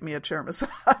 I'm going to get me a chair massage.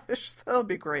 So that'll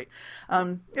be great.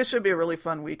 It should be a really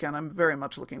fun weekend. I'm very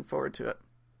much looking forward to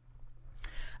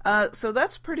it. So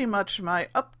that's pretty much my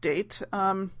update.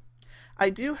 I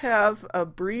do have a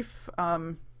brief...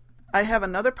 I have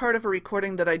another part of a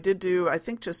recording that I did do, I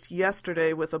think just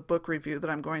yesterday, with a book review that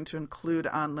I'm going to include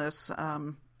on this.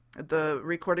 The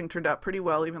recording turned out pretty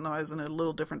well, even though I was in a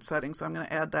little different setting, so I'm going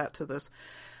to add that to this.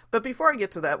 But before I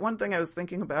get to that, one thing I was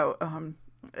thinking about,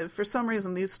 for some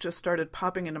reason these just started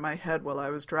popping into my head while I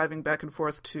was driving back and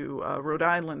forth to Rhode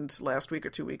Island last week or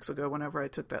 2 weeks ago, whenever I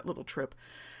took that little trip.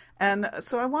 And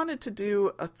so I wanted to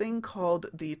do a thing called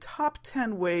the Top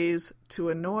 10 Ways to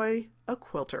Annoy a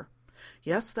Quilter.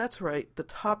 Yes, that's right, the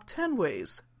top 10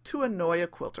 ways to annoy a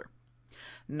quilter.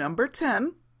 Number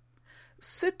 10,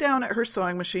 sit down at her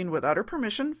sewing machine without her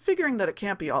permission, figuring that it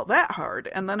can't be all that hard,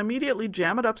 and then immediately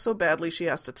jam it up so badly she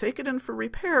has to take it in for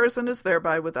repairs and is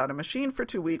thereby without a machine for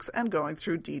 2 weeks and going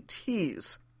through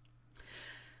DTs.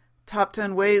 Top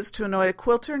 10 ways to annoy a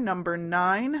quilter. Number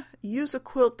 9, use a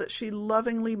quilt that she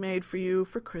lovingly made for you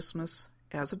for Christmas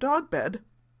as a dog bed.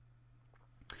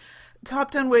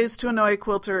 Top 10 ways to annoy a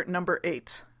quilter. Number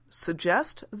 8.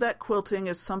 Suggest that quilting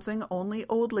is something only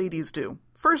old ladies do.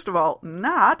 First of all,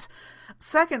 not.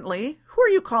 Secondly, who are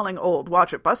you calling old?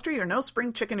 Watch it, Buster. You're no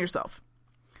spring chicken yourself.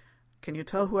 Can you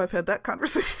tell who I've had that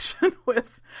conversation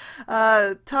with?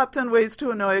 Top 10 ways to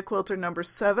annoy a quilter. Number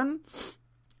 7.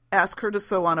 Ask her to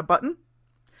sew on a button.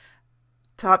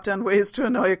 Top 10 ways to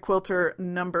annoy a quilter.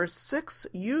 Number 6.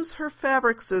 Use her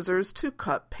fabric scissors to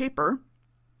cut paper.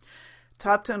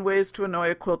 Top 10 ways to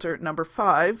annoy a quilter. Number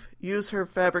 5, use her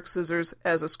fabric scissors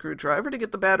as a screwdriver to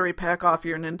get the battery pack off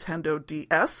your Nintendo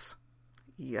DS.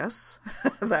 Yes,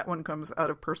 that one comes out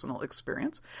of personal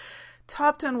experience.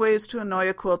 Top 10 ways to annoy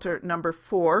a quilter. Number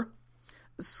 4,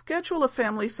 schedule a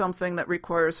family something that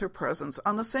requires her presence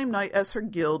on the same night as her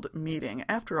guild meeting.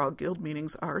 After all, guild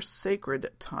meetings are sacred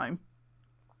time.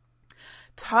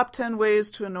 Top 10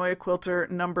 ways to annoy a quilter.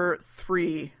 Number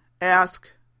 3, ask,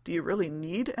 do you really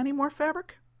need any more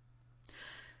fabric?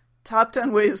 Top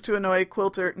 10 ways to annoy a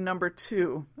quilter. Number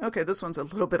 2. Okay, this one's a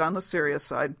little bit on the serious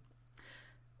side.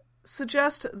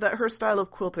 Suggest that her style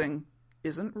of quilting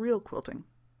isn't real quilting.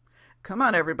 Come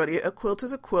on, everybody. A quilt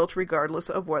is a quilt regardless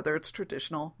of whether it's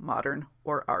traditional, modern,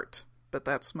 or art. But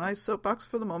that's my soapbox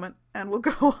for the moment, and we'll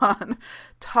go on.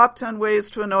 Top 10 ways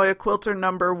to annoy a quilter.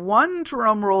 Number 1,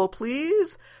 drum roll,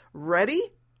 please.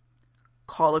 Ready?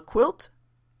 Call a quilt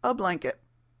a blanket.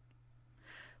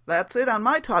 That's it on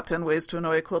my top 10 ways to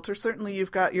annoy a quilter. Certainly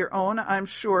you've got your own, I'm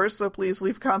sure, so please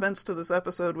leave comments to this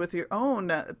episode with your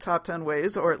own top 10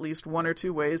 ways, or at least 1 or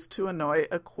 2 ways to annoy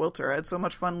a quilter. I had so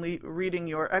much fun reading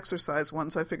your exercise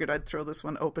ones, I figured I'd throw this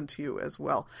one open to you as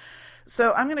well.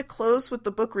 So I'm going to close with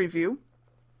the book review.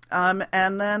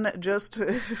 And then just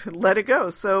let it go.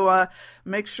 So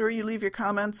make sure you leave your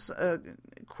comments,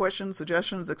 questions,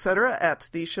 suggestions, etc. at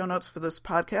the show notes for this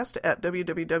podcast at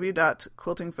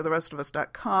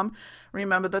www.quiltingfortherestofus.com.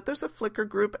 Remember that there's a Flickr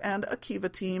group and a Kiva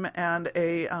team and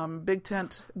a Big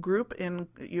Tent group.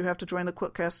 You have to join the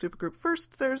Quiltcast supergroup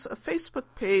first. There's a Facebook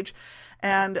page,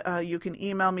 and you can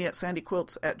email me at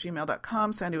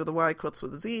sandyquilts@gmail.com, Sandy with a Y, quilts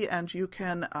with a Z, and you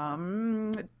can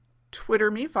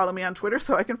Twitter me, follow me on Twitter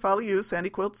so I can follow you, Sandy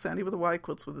Quilts, Sandy with a Y,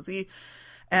 quilts with a Z.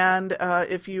 And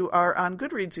if you are on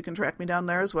Goodreads, you can track me down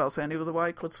there as well, Sandy with a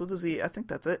Y, quilts with a Z. I think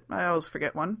that's it. I always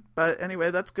forget one. But anyway,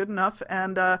 that's good enough.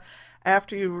 And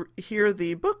after you hear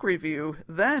the book review,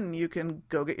 then you can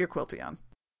go get your quilty on.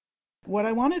 What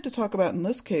I wanted to talk about in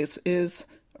this case is,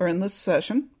 or in this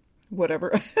session,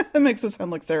 whatever, it makes it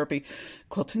sound like therapy,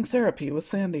 quilting therapy with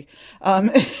Sandy.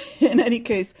 In any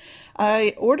case,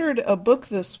 I ordered a book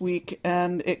this week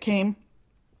and it came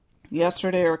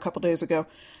yesterday or a couple days ago,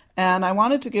 and I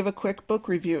wanted to give a quick book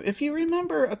review. If you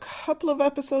remember a couple of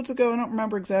episodes ago, I don't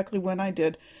remember exactly when I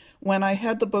did, when I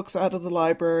had the books out of the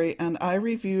library and I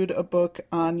reviewed a book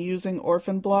on using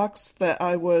orphan blocks that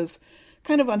I was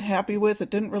kind of unhappy with. It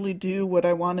didn't really do what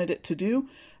I wanted it to do.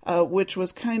 Which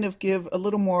was kind of give a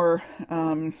little more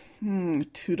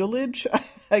tutelage,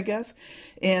 I guess,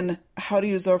 in how to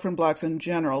use orphan blocks in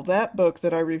general. That book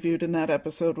that I reviewed in that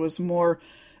episode was more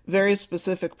very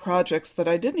specific projects that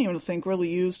I didn't even think really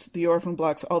used the orphan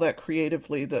blocks all that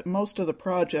creatively, that most of the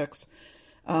projects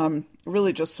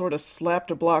really just sort of slapped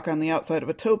a block on the outside of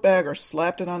a tote bag or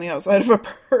slapped it on the outside of a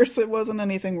purse. It wasn't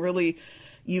anything really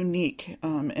unique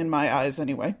in my eyes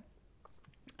anyway.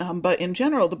 But in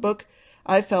general, the book,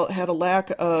 I felt, had a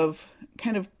lack of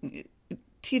kind of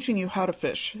teaching you how to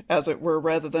fish, as it were,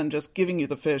 rather than just giving you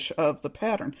the fish of the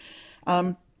pattern.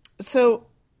 So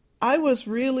I was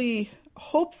really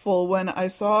hopeful when I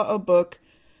saw a book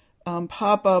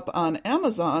pop up on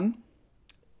Amazon,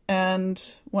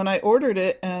 and when I ordered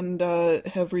it and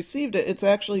have received it,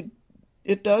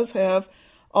 it does have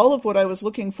all of what I was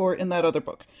looking for in that other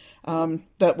book.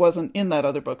 That wasn't in that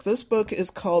other book. This book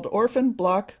is called Orphan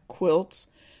Block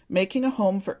Quilts, Making a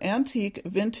Home for Antique,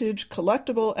 Vintage,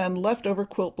 Collectible, and Leftover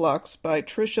Quilt Blocks by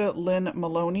Tricia Lynn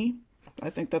Maloney. I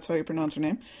think that's how you pronounce her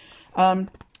name.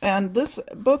 And this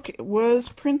book was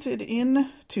printed in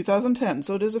 2010,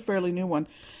 so it is a fairly new one.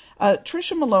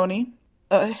 Tricia Maloney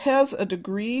has a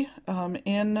degree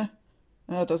it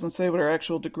doesn't say what her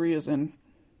actual degree is in.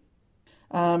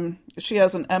 She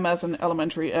has an MS in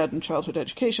elementary ed and childhood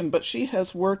education, but she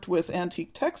has worked with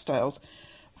antique textiles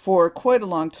for quite a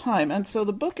long time. And so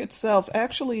the book itself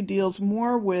actually deals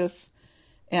more with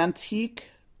antique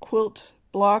quilt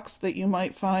blocks that you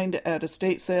might find at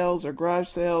estate sales or garage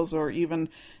sales or even,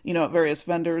 at various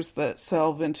vendors that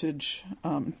sell vintage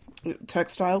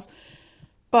textiles.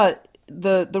 But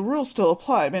the rules still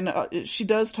apply. I mean, she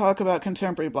does talk about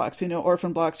contemporary blocks,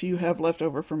 orphan blocks you have left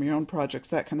over from your own projects,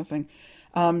 that kind of thing.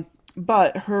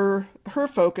 But her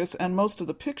focus and most of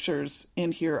the pictures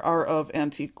in here are of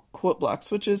antique quilt blocks,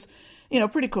 which is,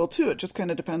 pretty cool too. It just kind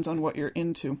of depends on what you're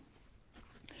into.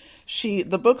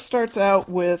 The book starts out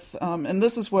with, and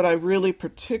this is what I really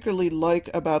particularly like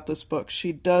about this book.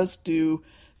 She does do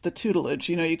the tutelage.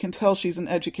 You can tell she's an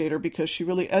educator because she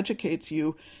really educates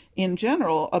you in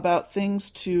general about things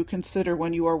to consider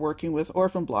when you are working with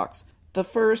orphan blocks.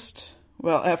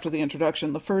 After the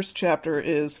introduction, the first chapter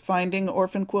is finding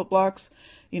orphan quilt blocks,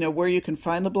 where you can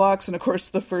find the blocks. And of course,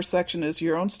 the first section is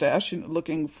your own stash,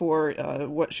 looking for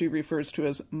what she refers to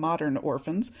as modern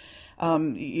orphans,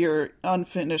 your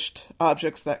unfinished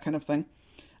objects, that kind of thing.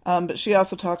 But she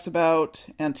also talks about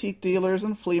antique dealers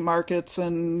and flea markets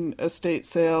and estate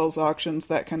sales, auctions,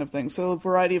 that kind of thing. So a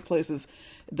variety of places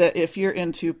that if you're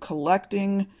into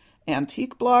collecting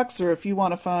antique blocks, or if you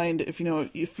want to find, if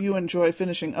you enjoy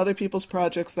finishing other people's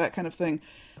projects, that kind of thing,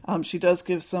 she does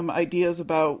give some ideas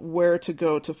about where to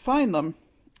go to find them.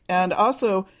 And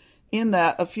also in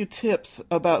that, a few tips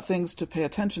about things to pay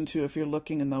attention to if you're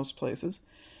looking in those places.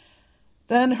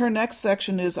 Then her next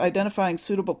section is identifying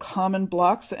suitable common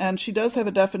blocks, and she does have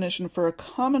a definition for a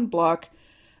common block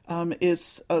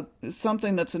is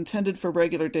something that's intended for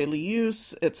regular daily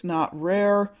use. It's not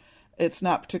rare. It's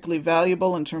not particularly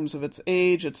valuable in terms of its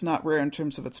age. It's not rare in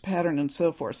terms of its pattern and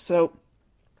so forth. So,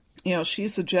 she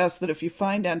suggests that if you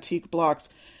find antique blocks,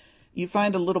 you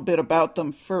find a little bit about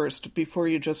them first before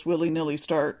you just willy-nilly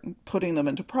start putting them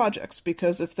into projects.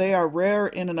 Because if they are rare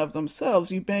in and of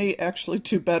themselves, you may actually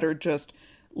do better just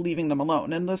leaving them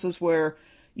alone. And this is where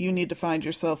you need to find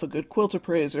yourself a good quilt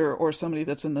appraiser or somebody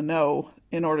that's in the know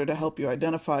in order to help you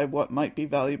identify what might be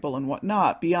valuable and what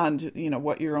not, beyond,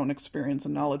 what your own experience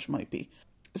and knowledge might be.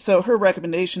 So her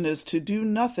recommendation is to do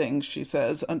nothing, she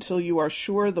says, until you are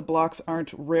sure the blocks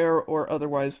aren't rare or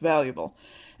otherwise valuable.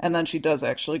 And then she does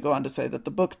actually go on to say that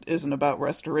the book isn't about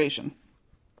restoration.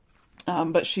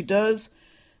 But she does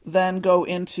then go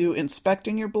into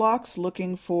inspecting your blocks,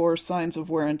 looking for signs of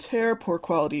wear and tear, poor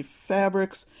quality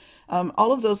fabrics,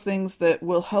 all of those things that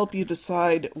will help you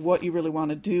decide what you really want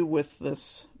to do with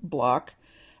this block.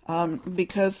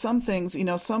 Because some things,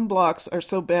 some blocks are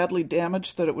so badly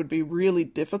damaged that it would be really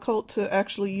difficult to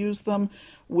actually use them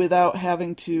without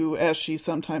having to, as she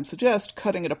sometimes suggests,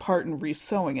 cutting it apart and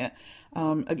re-sewing it.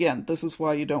 Again, this is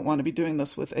why you don't want to be doing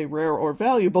this with a rare or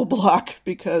valuable block,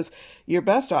 because your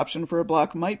best option for a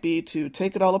block might be to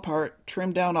take it all apart,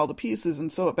 trim down all the pieces,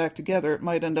 and sew it back together. It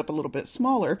might end up a little bit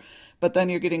smaller, but then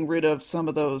you're getting rid of some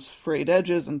of those frayed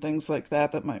edges and things like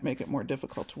that might make it more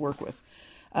difficult to work with.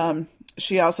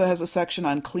 She also has a section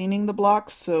on cleaning the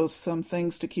blocks, so some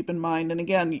things to keep in mind. And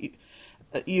again,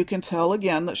 you can tell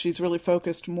again that she's really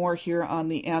focused more here on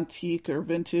the antique or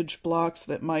vintage blocks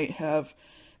that might have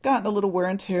gotten a little wear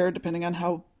and tear depending on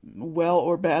how well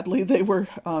or badly they were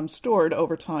stored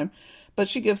over time. But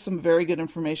she gives some very good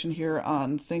information here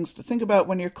on things to think about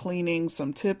when you're cleaning,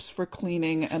 some tips for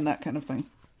cleaning, and that kind of thing.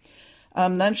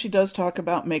 Then she does talk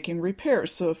about making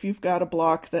repairs. So if you've got a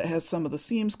block that has some of the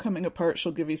seams coming apart,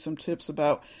 she'll give you some tips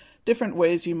about different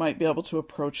ways you might be able to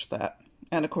approach that.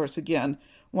 And of course, again,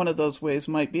 one of those ways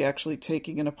might be actually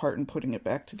taking it apart and putting it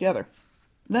back together.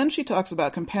 Then she talks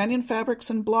about companion fabrics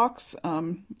and blocks.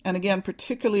 And again,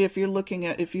 particularly if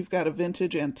you've got a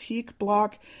vintage antique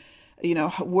block,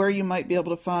 where you might be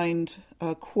able to find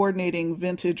coordinating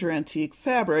vintage or antique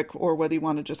fabric, or whether you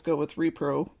want to just go with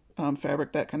repro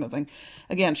fabric, that kind of thing.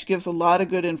 Again, she gives a lot of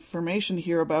good information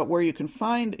here about where you can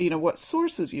find, what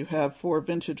sources you have for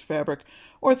vintage fabric,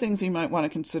 or things you might want to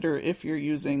consider if you're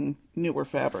using newer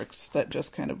fabrics that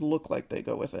just kind of look like they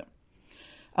go with it.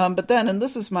 But then, and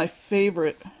this is my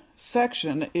favorite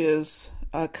section, is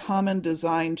common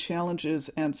design challenges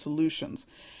and solutions.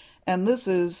 And this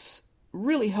is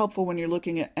really helpful when you're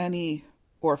looking at any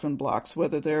orphan blocks,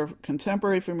 whether they're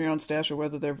contemporary from your own stash or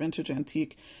whether they're vintage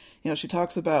antique. She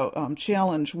talks about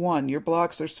challenge 1, your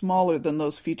blocks are smaller than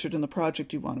those featured in the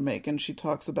project you want to make, and she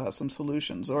talks about some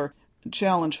solutions. Or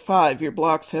challenge 5, your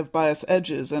blocks have bias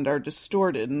edges and are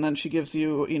distorted, and then she gives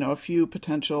you, a few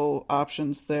potential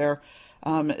options there.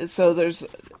 So there's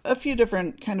a few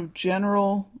different kind of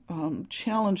general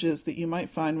challenges that you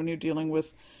might find when you're dealing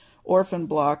with orphan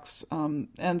blocks,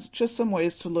 and just some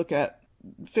ways to look at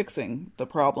fixing the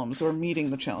problems or meeting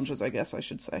the challenges, I guess I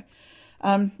should say.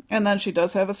 And then she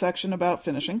does have a section about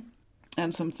finishing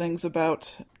and some things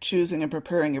about choosing and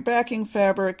preparing your backing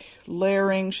fabric,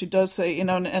 layering. She does say,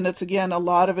 and it's again, a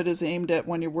lot of it is aimed at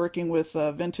when you're working with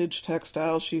vintage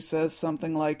textiles. She says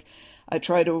something like, I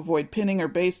try to avoid pinning or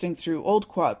basting through old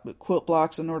quilt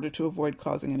blocks in order to avoid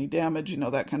causing any damage,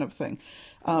 that kind of thing.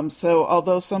 So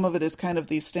although some of it is kind of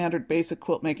the standard basic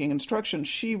quilt making instruction,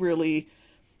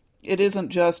 it isn't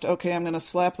just, okay, I'm going to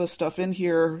slap this stuff in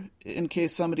here in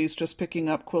case somebody's just picking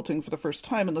up quilting for the first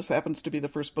time and this happens to be the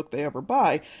first book they ever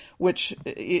buy, which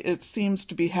it seems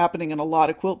to be happening in a lot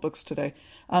of quilt books today.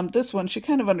 This one, she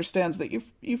kind of understands that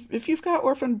if you've got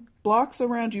orphan blocks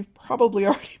around, you've probably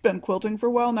already been quilting for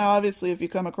a while. Now, obviously, if you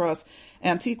come across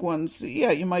antique ones, yeah,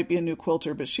 you might be a new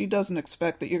quilter, but she doesn't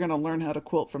expect that you're going to learn how to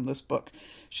quilt from this book.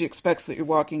 She expects that you're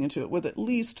walking into it with at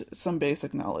least some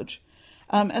basic knowledge.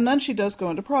 And then she does go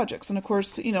into projects. And of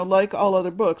course, like all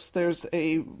other books, there's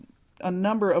a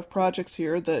number of projects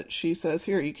here that she says,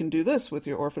 here, you can do this with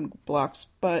your orphan blocks.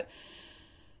 But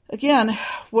again,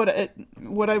 what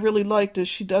I really liked is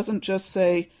she doesn't just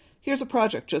say, here's a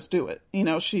project, just do it.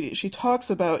 She talks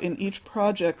about in each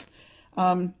project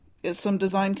is some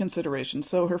design considerations.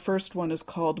 So her first one is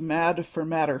called Mad for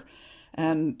Matter.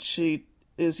 And she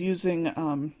is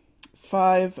using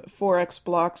 5 4X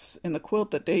blocks in the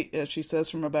quilt that date, as she says,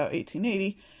 from about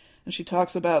 1880. And she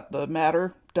talks about the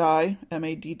madder die,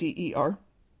 M-A-D-D-E-R.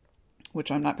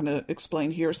 which I'm not going to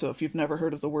explain here. So if you've never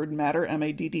heard of the word madder,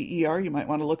 M-A-D-D-E-R, you might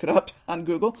want to look it up on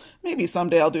Google. Maybe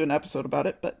someday I'll do an episode about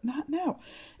it, but not now.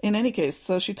 In any case,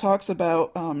 so she talks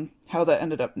about how that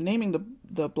ended up naming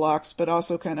the blocks, but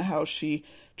also kind of how she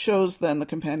chose then the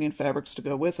companion fabrics to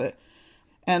go with it.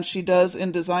 And she does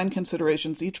in design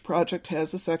considerations. Each project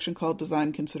has a section called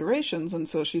design considerations, and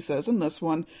so she says in this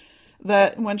one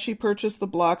that when she purchased the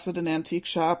blocks at an antique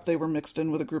shop, they were mixed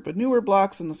in with a group of newer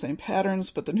blocks in the same patterns,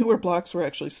 but the newer blocks were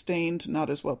actually stained, not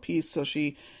as well pieced, so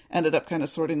she ended up kind of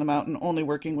sorting them out and only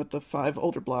working with the 5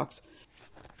 older blocks.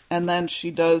 And then she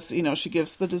does, she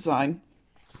gives the design.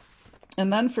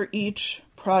 And then for each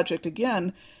project,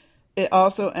 again, it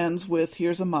also ends with,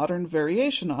 here's a modern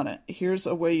variation on it. Here's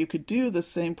a way you could do the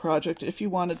same project if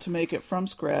you wanted to make it from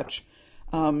scratch.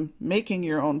 Making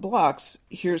your own blocks,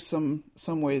 here's some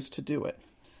ways to do it.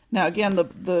 Now, again,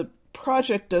 the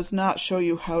project does not show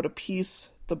you how to piece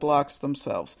the blocks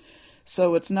themselves.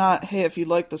 So it's not, hey, if you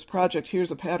like this project,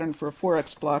 here's a pattern for a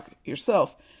 4X block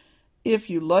yourself.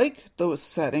 If you like the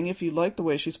setting, if you like the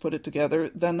way she's put it together,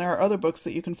 then there are other books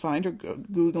that you can find or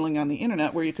Googling on the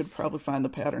internet where you could probably find the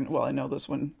pattern. Well, I know this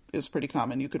one is pretty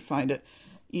common. You could find it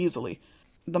easily.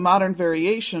 The modern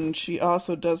variation, she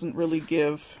also doesn't really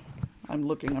give...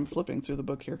 I'm flipping through the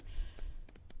book here.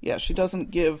 Yeah, she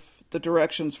doesn't give the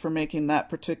directions for making that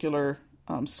particular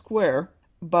square.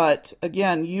 But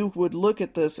again, you would look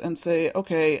at this and say,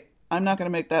 okay, I'm not going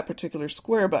to make that particular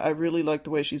square, but I really like the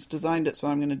way she's designed it, so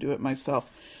I'm going to do it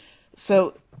myself.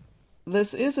 So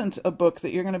this isn't a book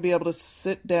that you're going to be able to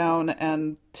sit down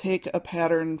and take a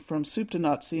pattern from soup to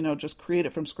nuts, just create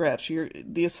it from scratch.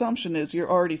 The assumption is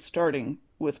you're already starting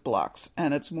with blocks,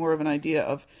 and it's more of an idea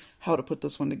of how to put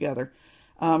this one together.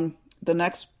 The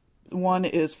next one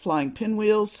is Flying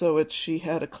Pinwheels. So she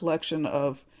had a collection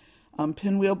of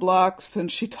pinwheel blocks,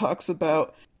 and she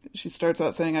starts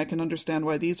out saying, I can understand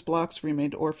why these blocks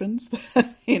remained orphans,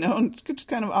 and just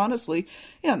kind of honestly,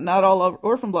 not all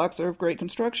orphan blocks are of great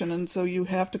construction, and so you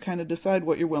have to kind of decide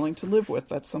what you're willing to live with.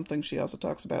 That's something she also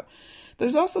talks about.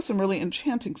 There's also some really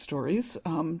enchanting stories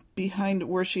behind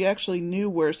where she actually knew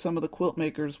where some of the quilt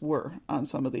makers were on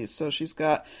some of these. So she's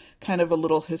got kind of a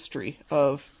little history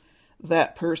of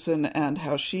that person and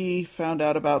how she found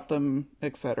out about them,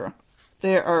 etc.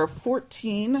 There are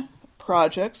 14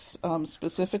 projects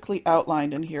specifically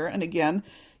outlined in here. And again,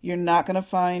 you're not going to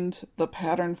find the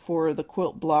pattern for the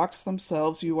quilt blocks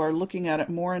themselves. You are looking at it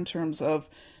more in terms of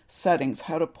settings,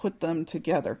 how to put them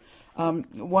together.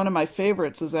 One of my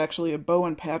favorites is actually a Bow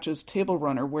and Patches table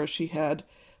runner where she had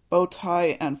bow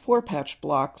tie and 4-patch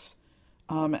blocks,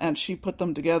 and she put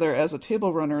them together as a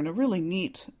table runner in a really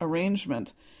neat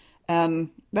arrangement.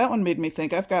 And that one made me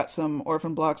think, I've got some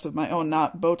orphan blocks of my own,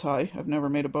 not bow tie. I've never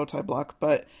made a bow tie block,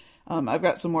 but I've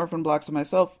got some orphan blocks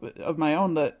of my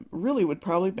own that really would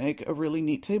probably make a really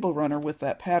neat table runner with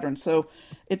that pattern. So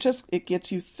it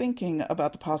gets you thinking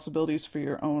about the possibilities for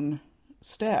your own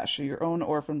stash, or your own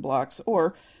orphan blocks,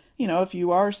 or, if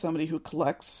you are somebody who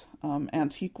collects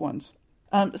antique ones.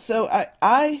 So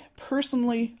I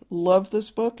personally love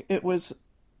this book. It was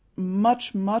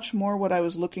much, much more what I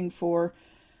was looking for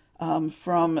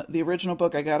from the original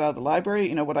book I got out of the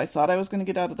library. What I thought I was going to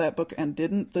get out of that book and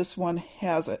didn't. This one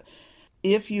has it.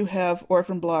 If you have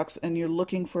orphan blocks and you're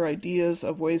looking for ideas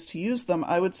of ways to use them,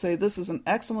 I would say this is an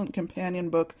excellent companion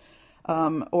book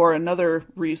or another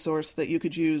resource that you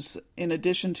could use in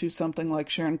addition to something like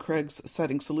Sharon Craig's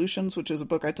Setting Solutions, which is a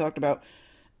book I talked about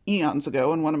eons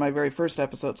ago in one of my very first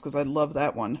episodes because I love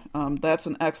that one. That's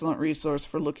an excellent resource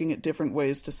for looking at different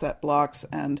ways to set blocks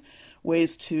and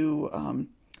ways to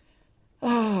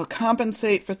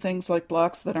compensate for things like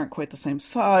blocks that aren't quite the same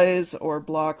size or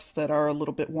blocks that are a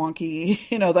little bit wonky,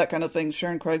 that kind of thing.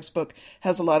 Sharon Craig's book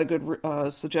has a lot of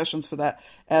good suggestions for that,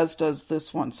 as does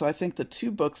this one. So I think the two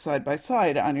books side by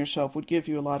side on your shelf would give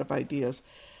you a lot of ideas.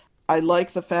 I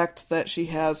like the fact that she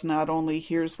has not only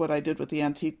here's what I did with the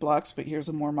antique blocks, but here's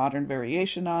a more modern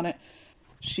variation on it.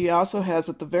 She also has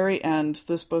at the very end,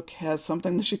 this book has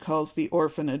something that she calls the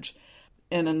orphanage.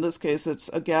 And in this case, it's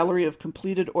a gallery of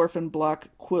completed orphan block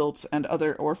quilts and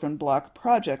other orphan block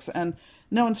projects. And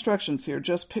no instructions here,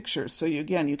 just pictures. So you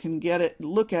can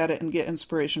look at it and get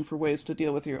inspiration for ways to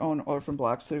deal with your own orphan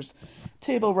blocks. There's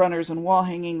table runners and wall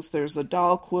hangings. There's a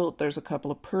doll quilt. There's a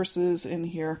couple of purses in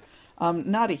here.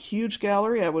 Not a huge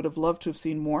gallery. I would have loved to have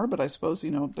seen more, but I suppose,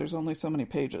 there's only so many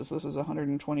pages. This is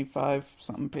 125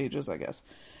 something pages, I guess,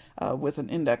 with an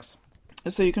index.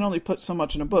 So you can only put so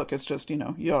much in a book. It's just,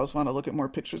 you always want to look at more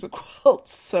pictures of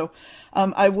quilts. So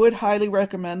I would highly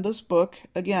recommend this book.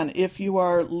 Again, if you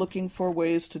are looking for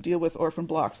ways to deal with orphan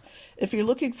blocks. If you're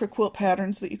looking for quilt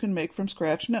patterns that you can make from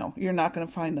scratch, no, you're not going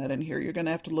to find that in here. You're going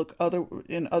to have to look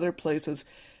in other places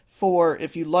for,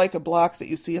 if you like a block that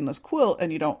you see in this quilt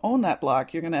and you don't own that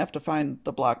block, you're going to have to find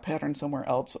the block pattern somewhere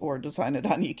else or design it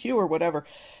on EQ or whatever.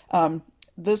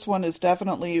 This one is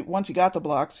definitely, once you got the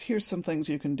blocks, here's some things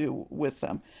you can do with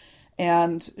them.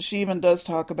 And she even does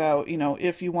talk about,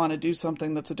 if you want to do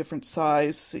something that's a different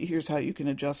size, here's how you can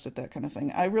adjust it, that kind of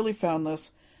thing. I really found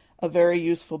this a very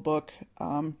useful book.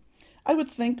 I would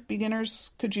think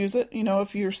beginners could use it.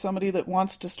 If you're somebody that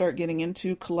wants to start getting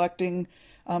into collecting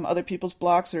other people's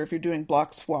blocks, or if you're doing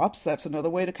block swaps, that's another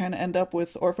way to kind of end up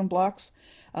with orphan blocks.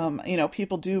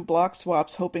 People do block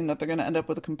swaps hoping that they're going to end up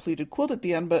with a completed quilt at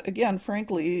the end. But again,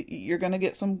 frankly, you're going to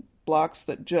get some blocks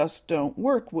that just don't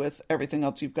work with everything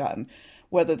else you've gotten.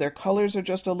 Whether their colors are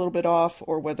just a little bit off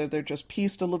or whether they're just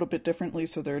pieced a little bit differently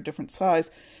so they're a different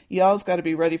size, you always got to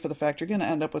be ready for the fact you're going to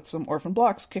end up with some orphan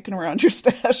blocks kicking around your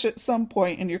stash at some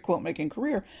point in your quilt making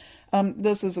career.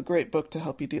 This is a great book to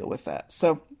help you deal with that.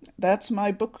 So that's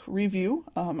my book review.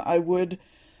 I would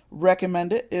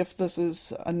recommend it if this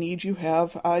is a need you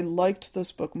have. I liked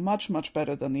this book much, much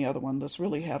better than the other one. This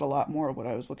really had a lot more of what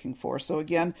I was looking for. So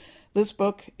again, this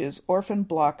book is Orphan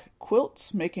Block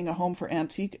Quilts, Making a Home for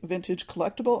Antique, Vintage,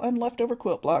 Collectible, and Leftover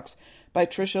Quilt Blocks by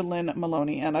Tricia Lynn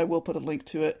Maloney, and I will put a link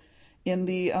to it in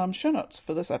the show notes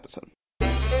for this episode.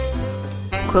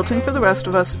 Quilting for the Rest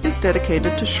of Us is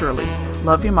dedicated to Shirley.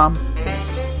 Love you, Mom.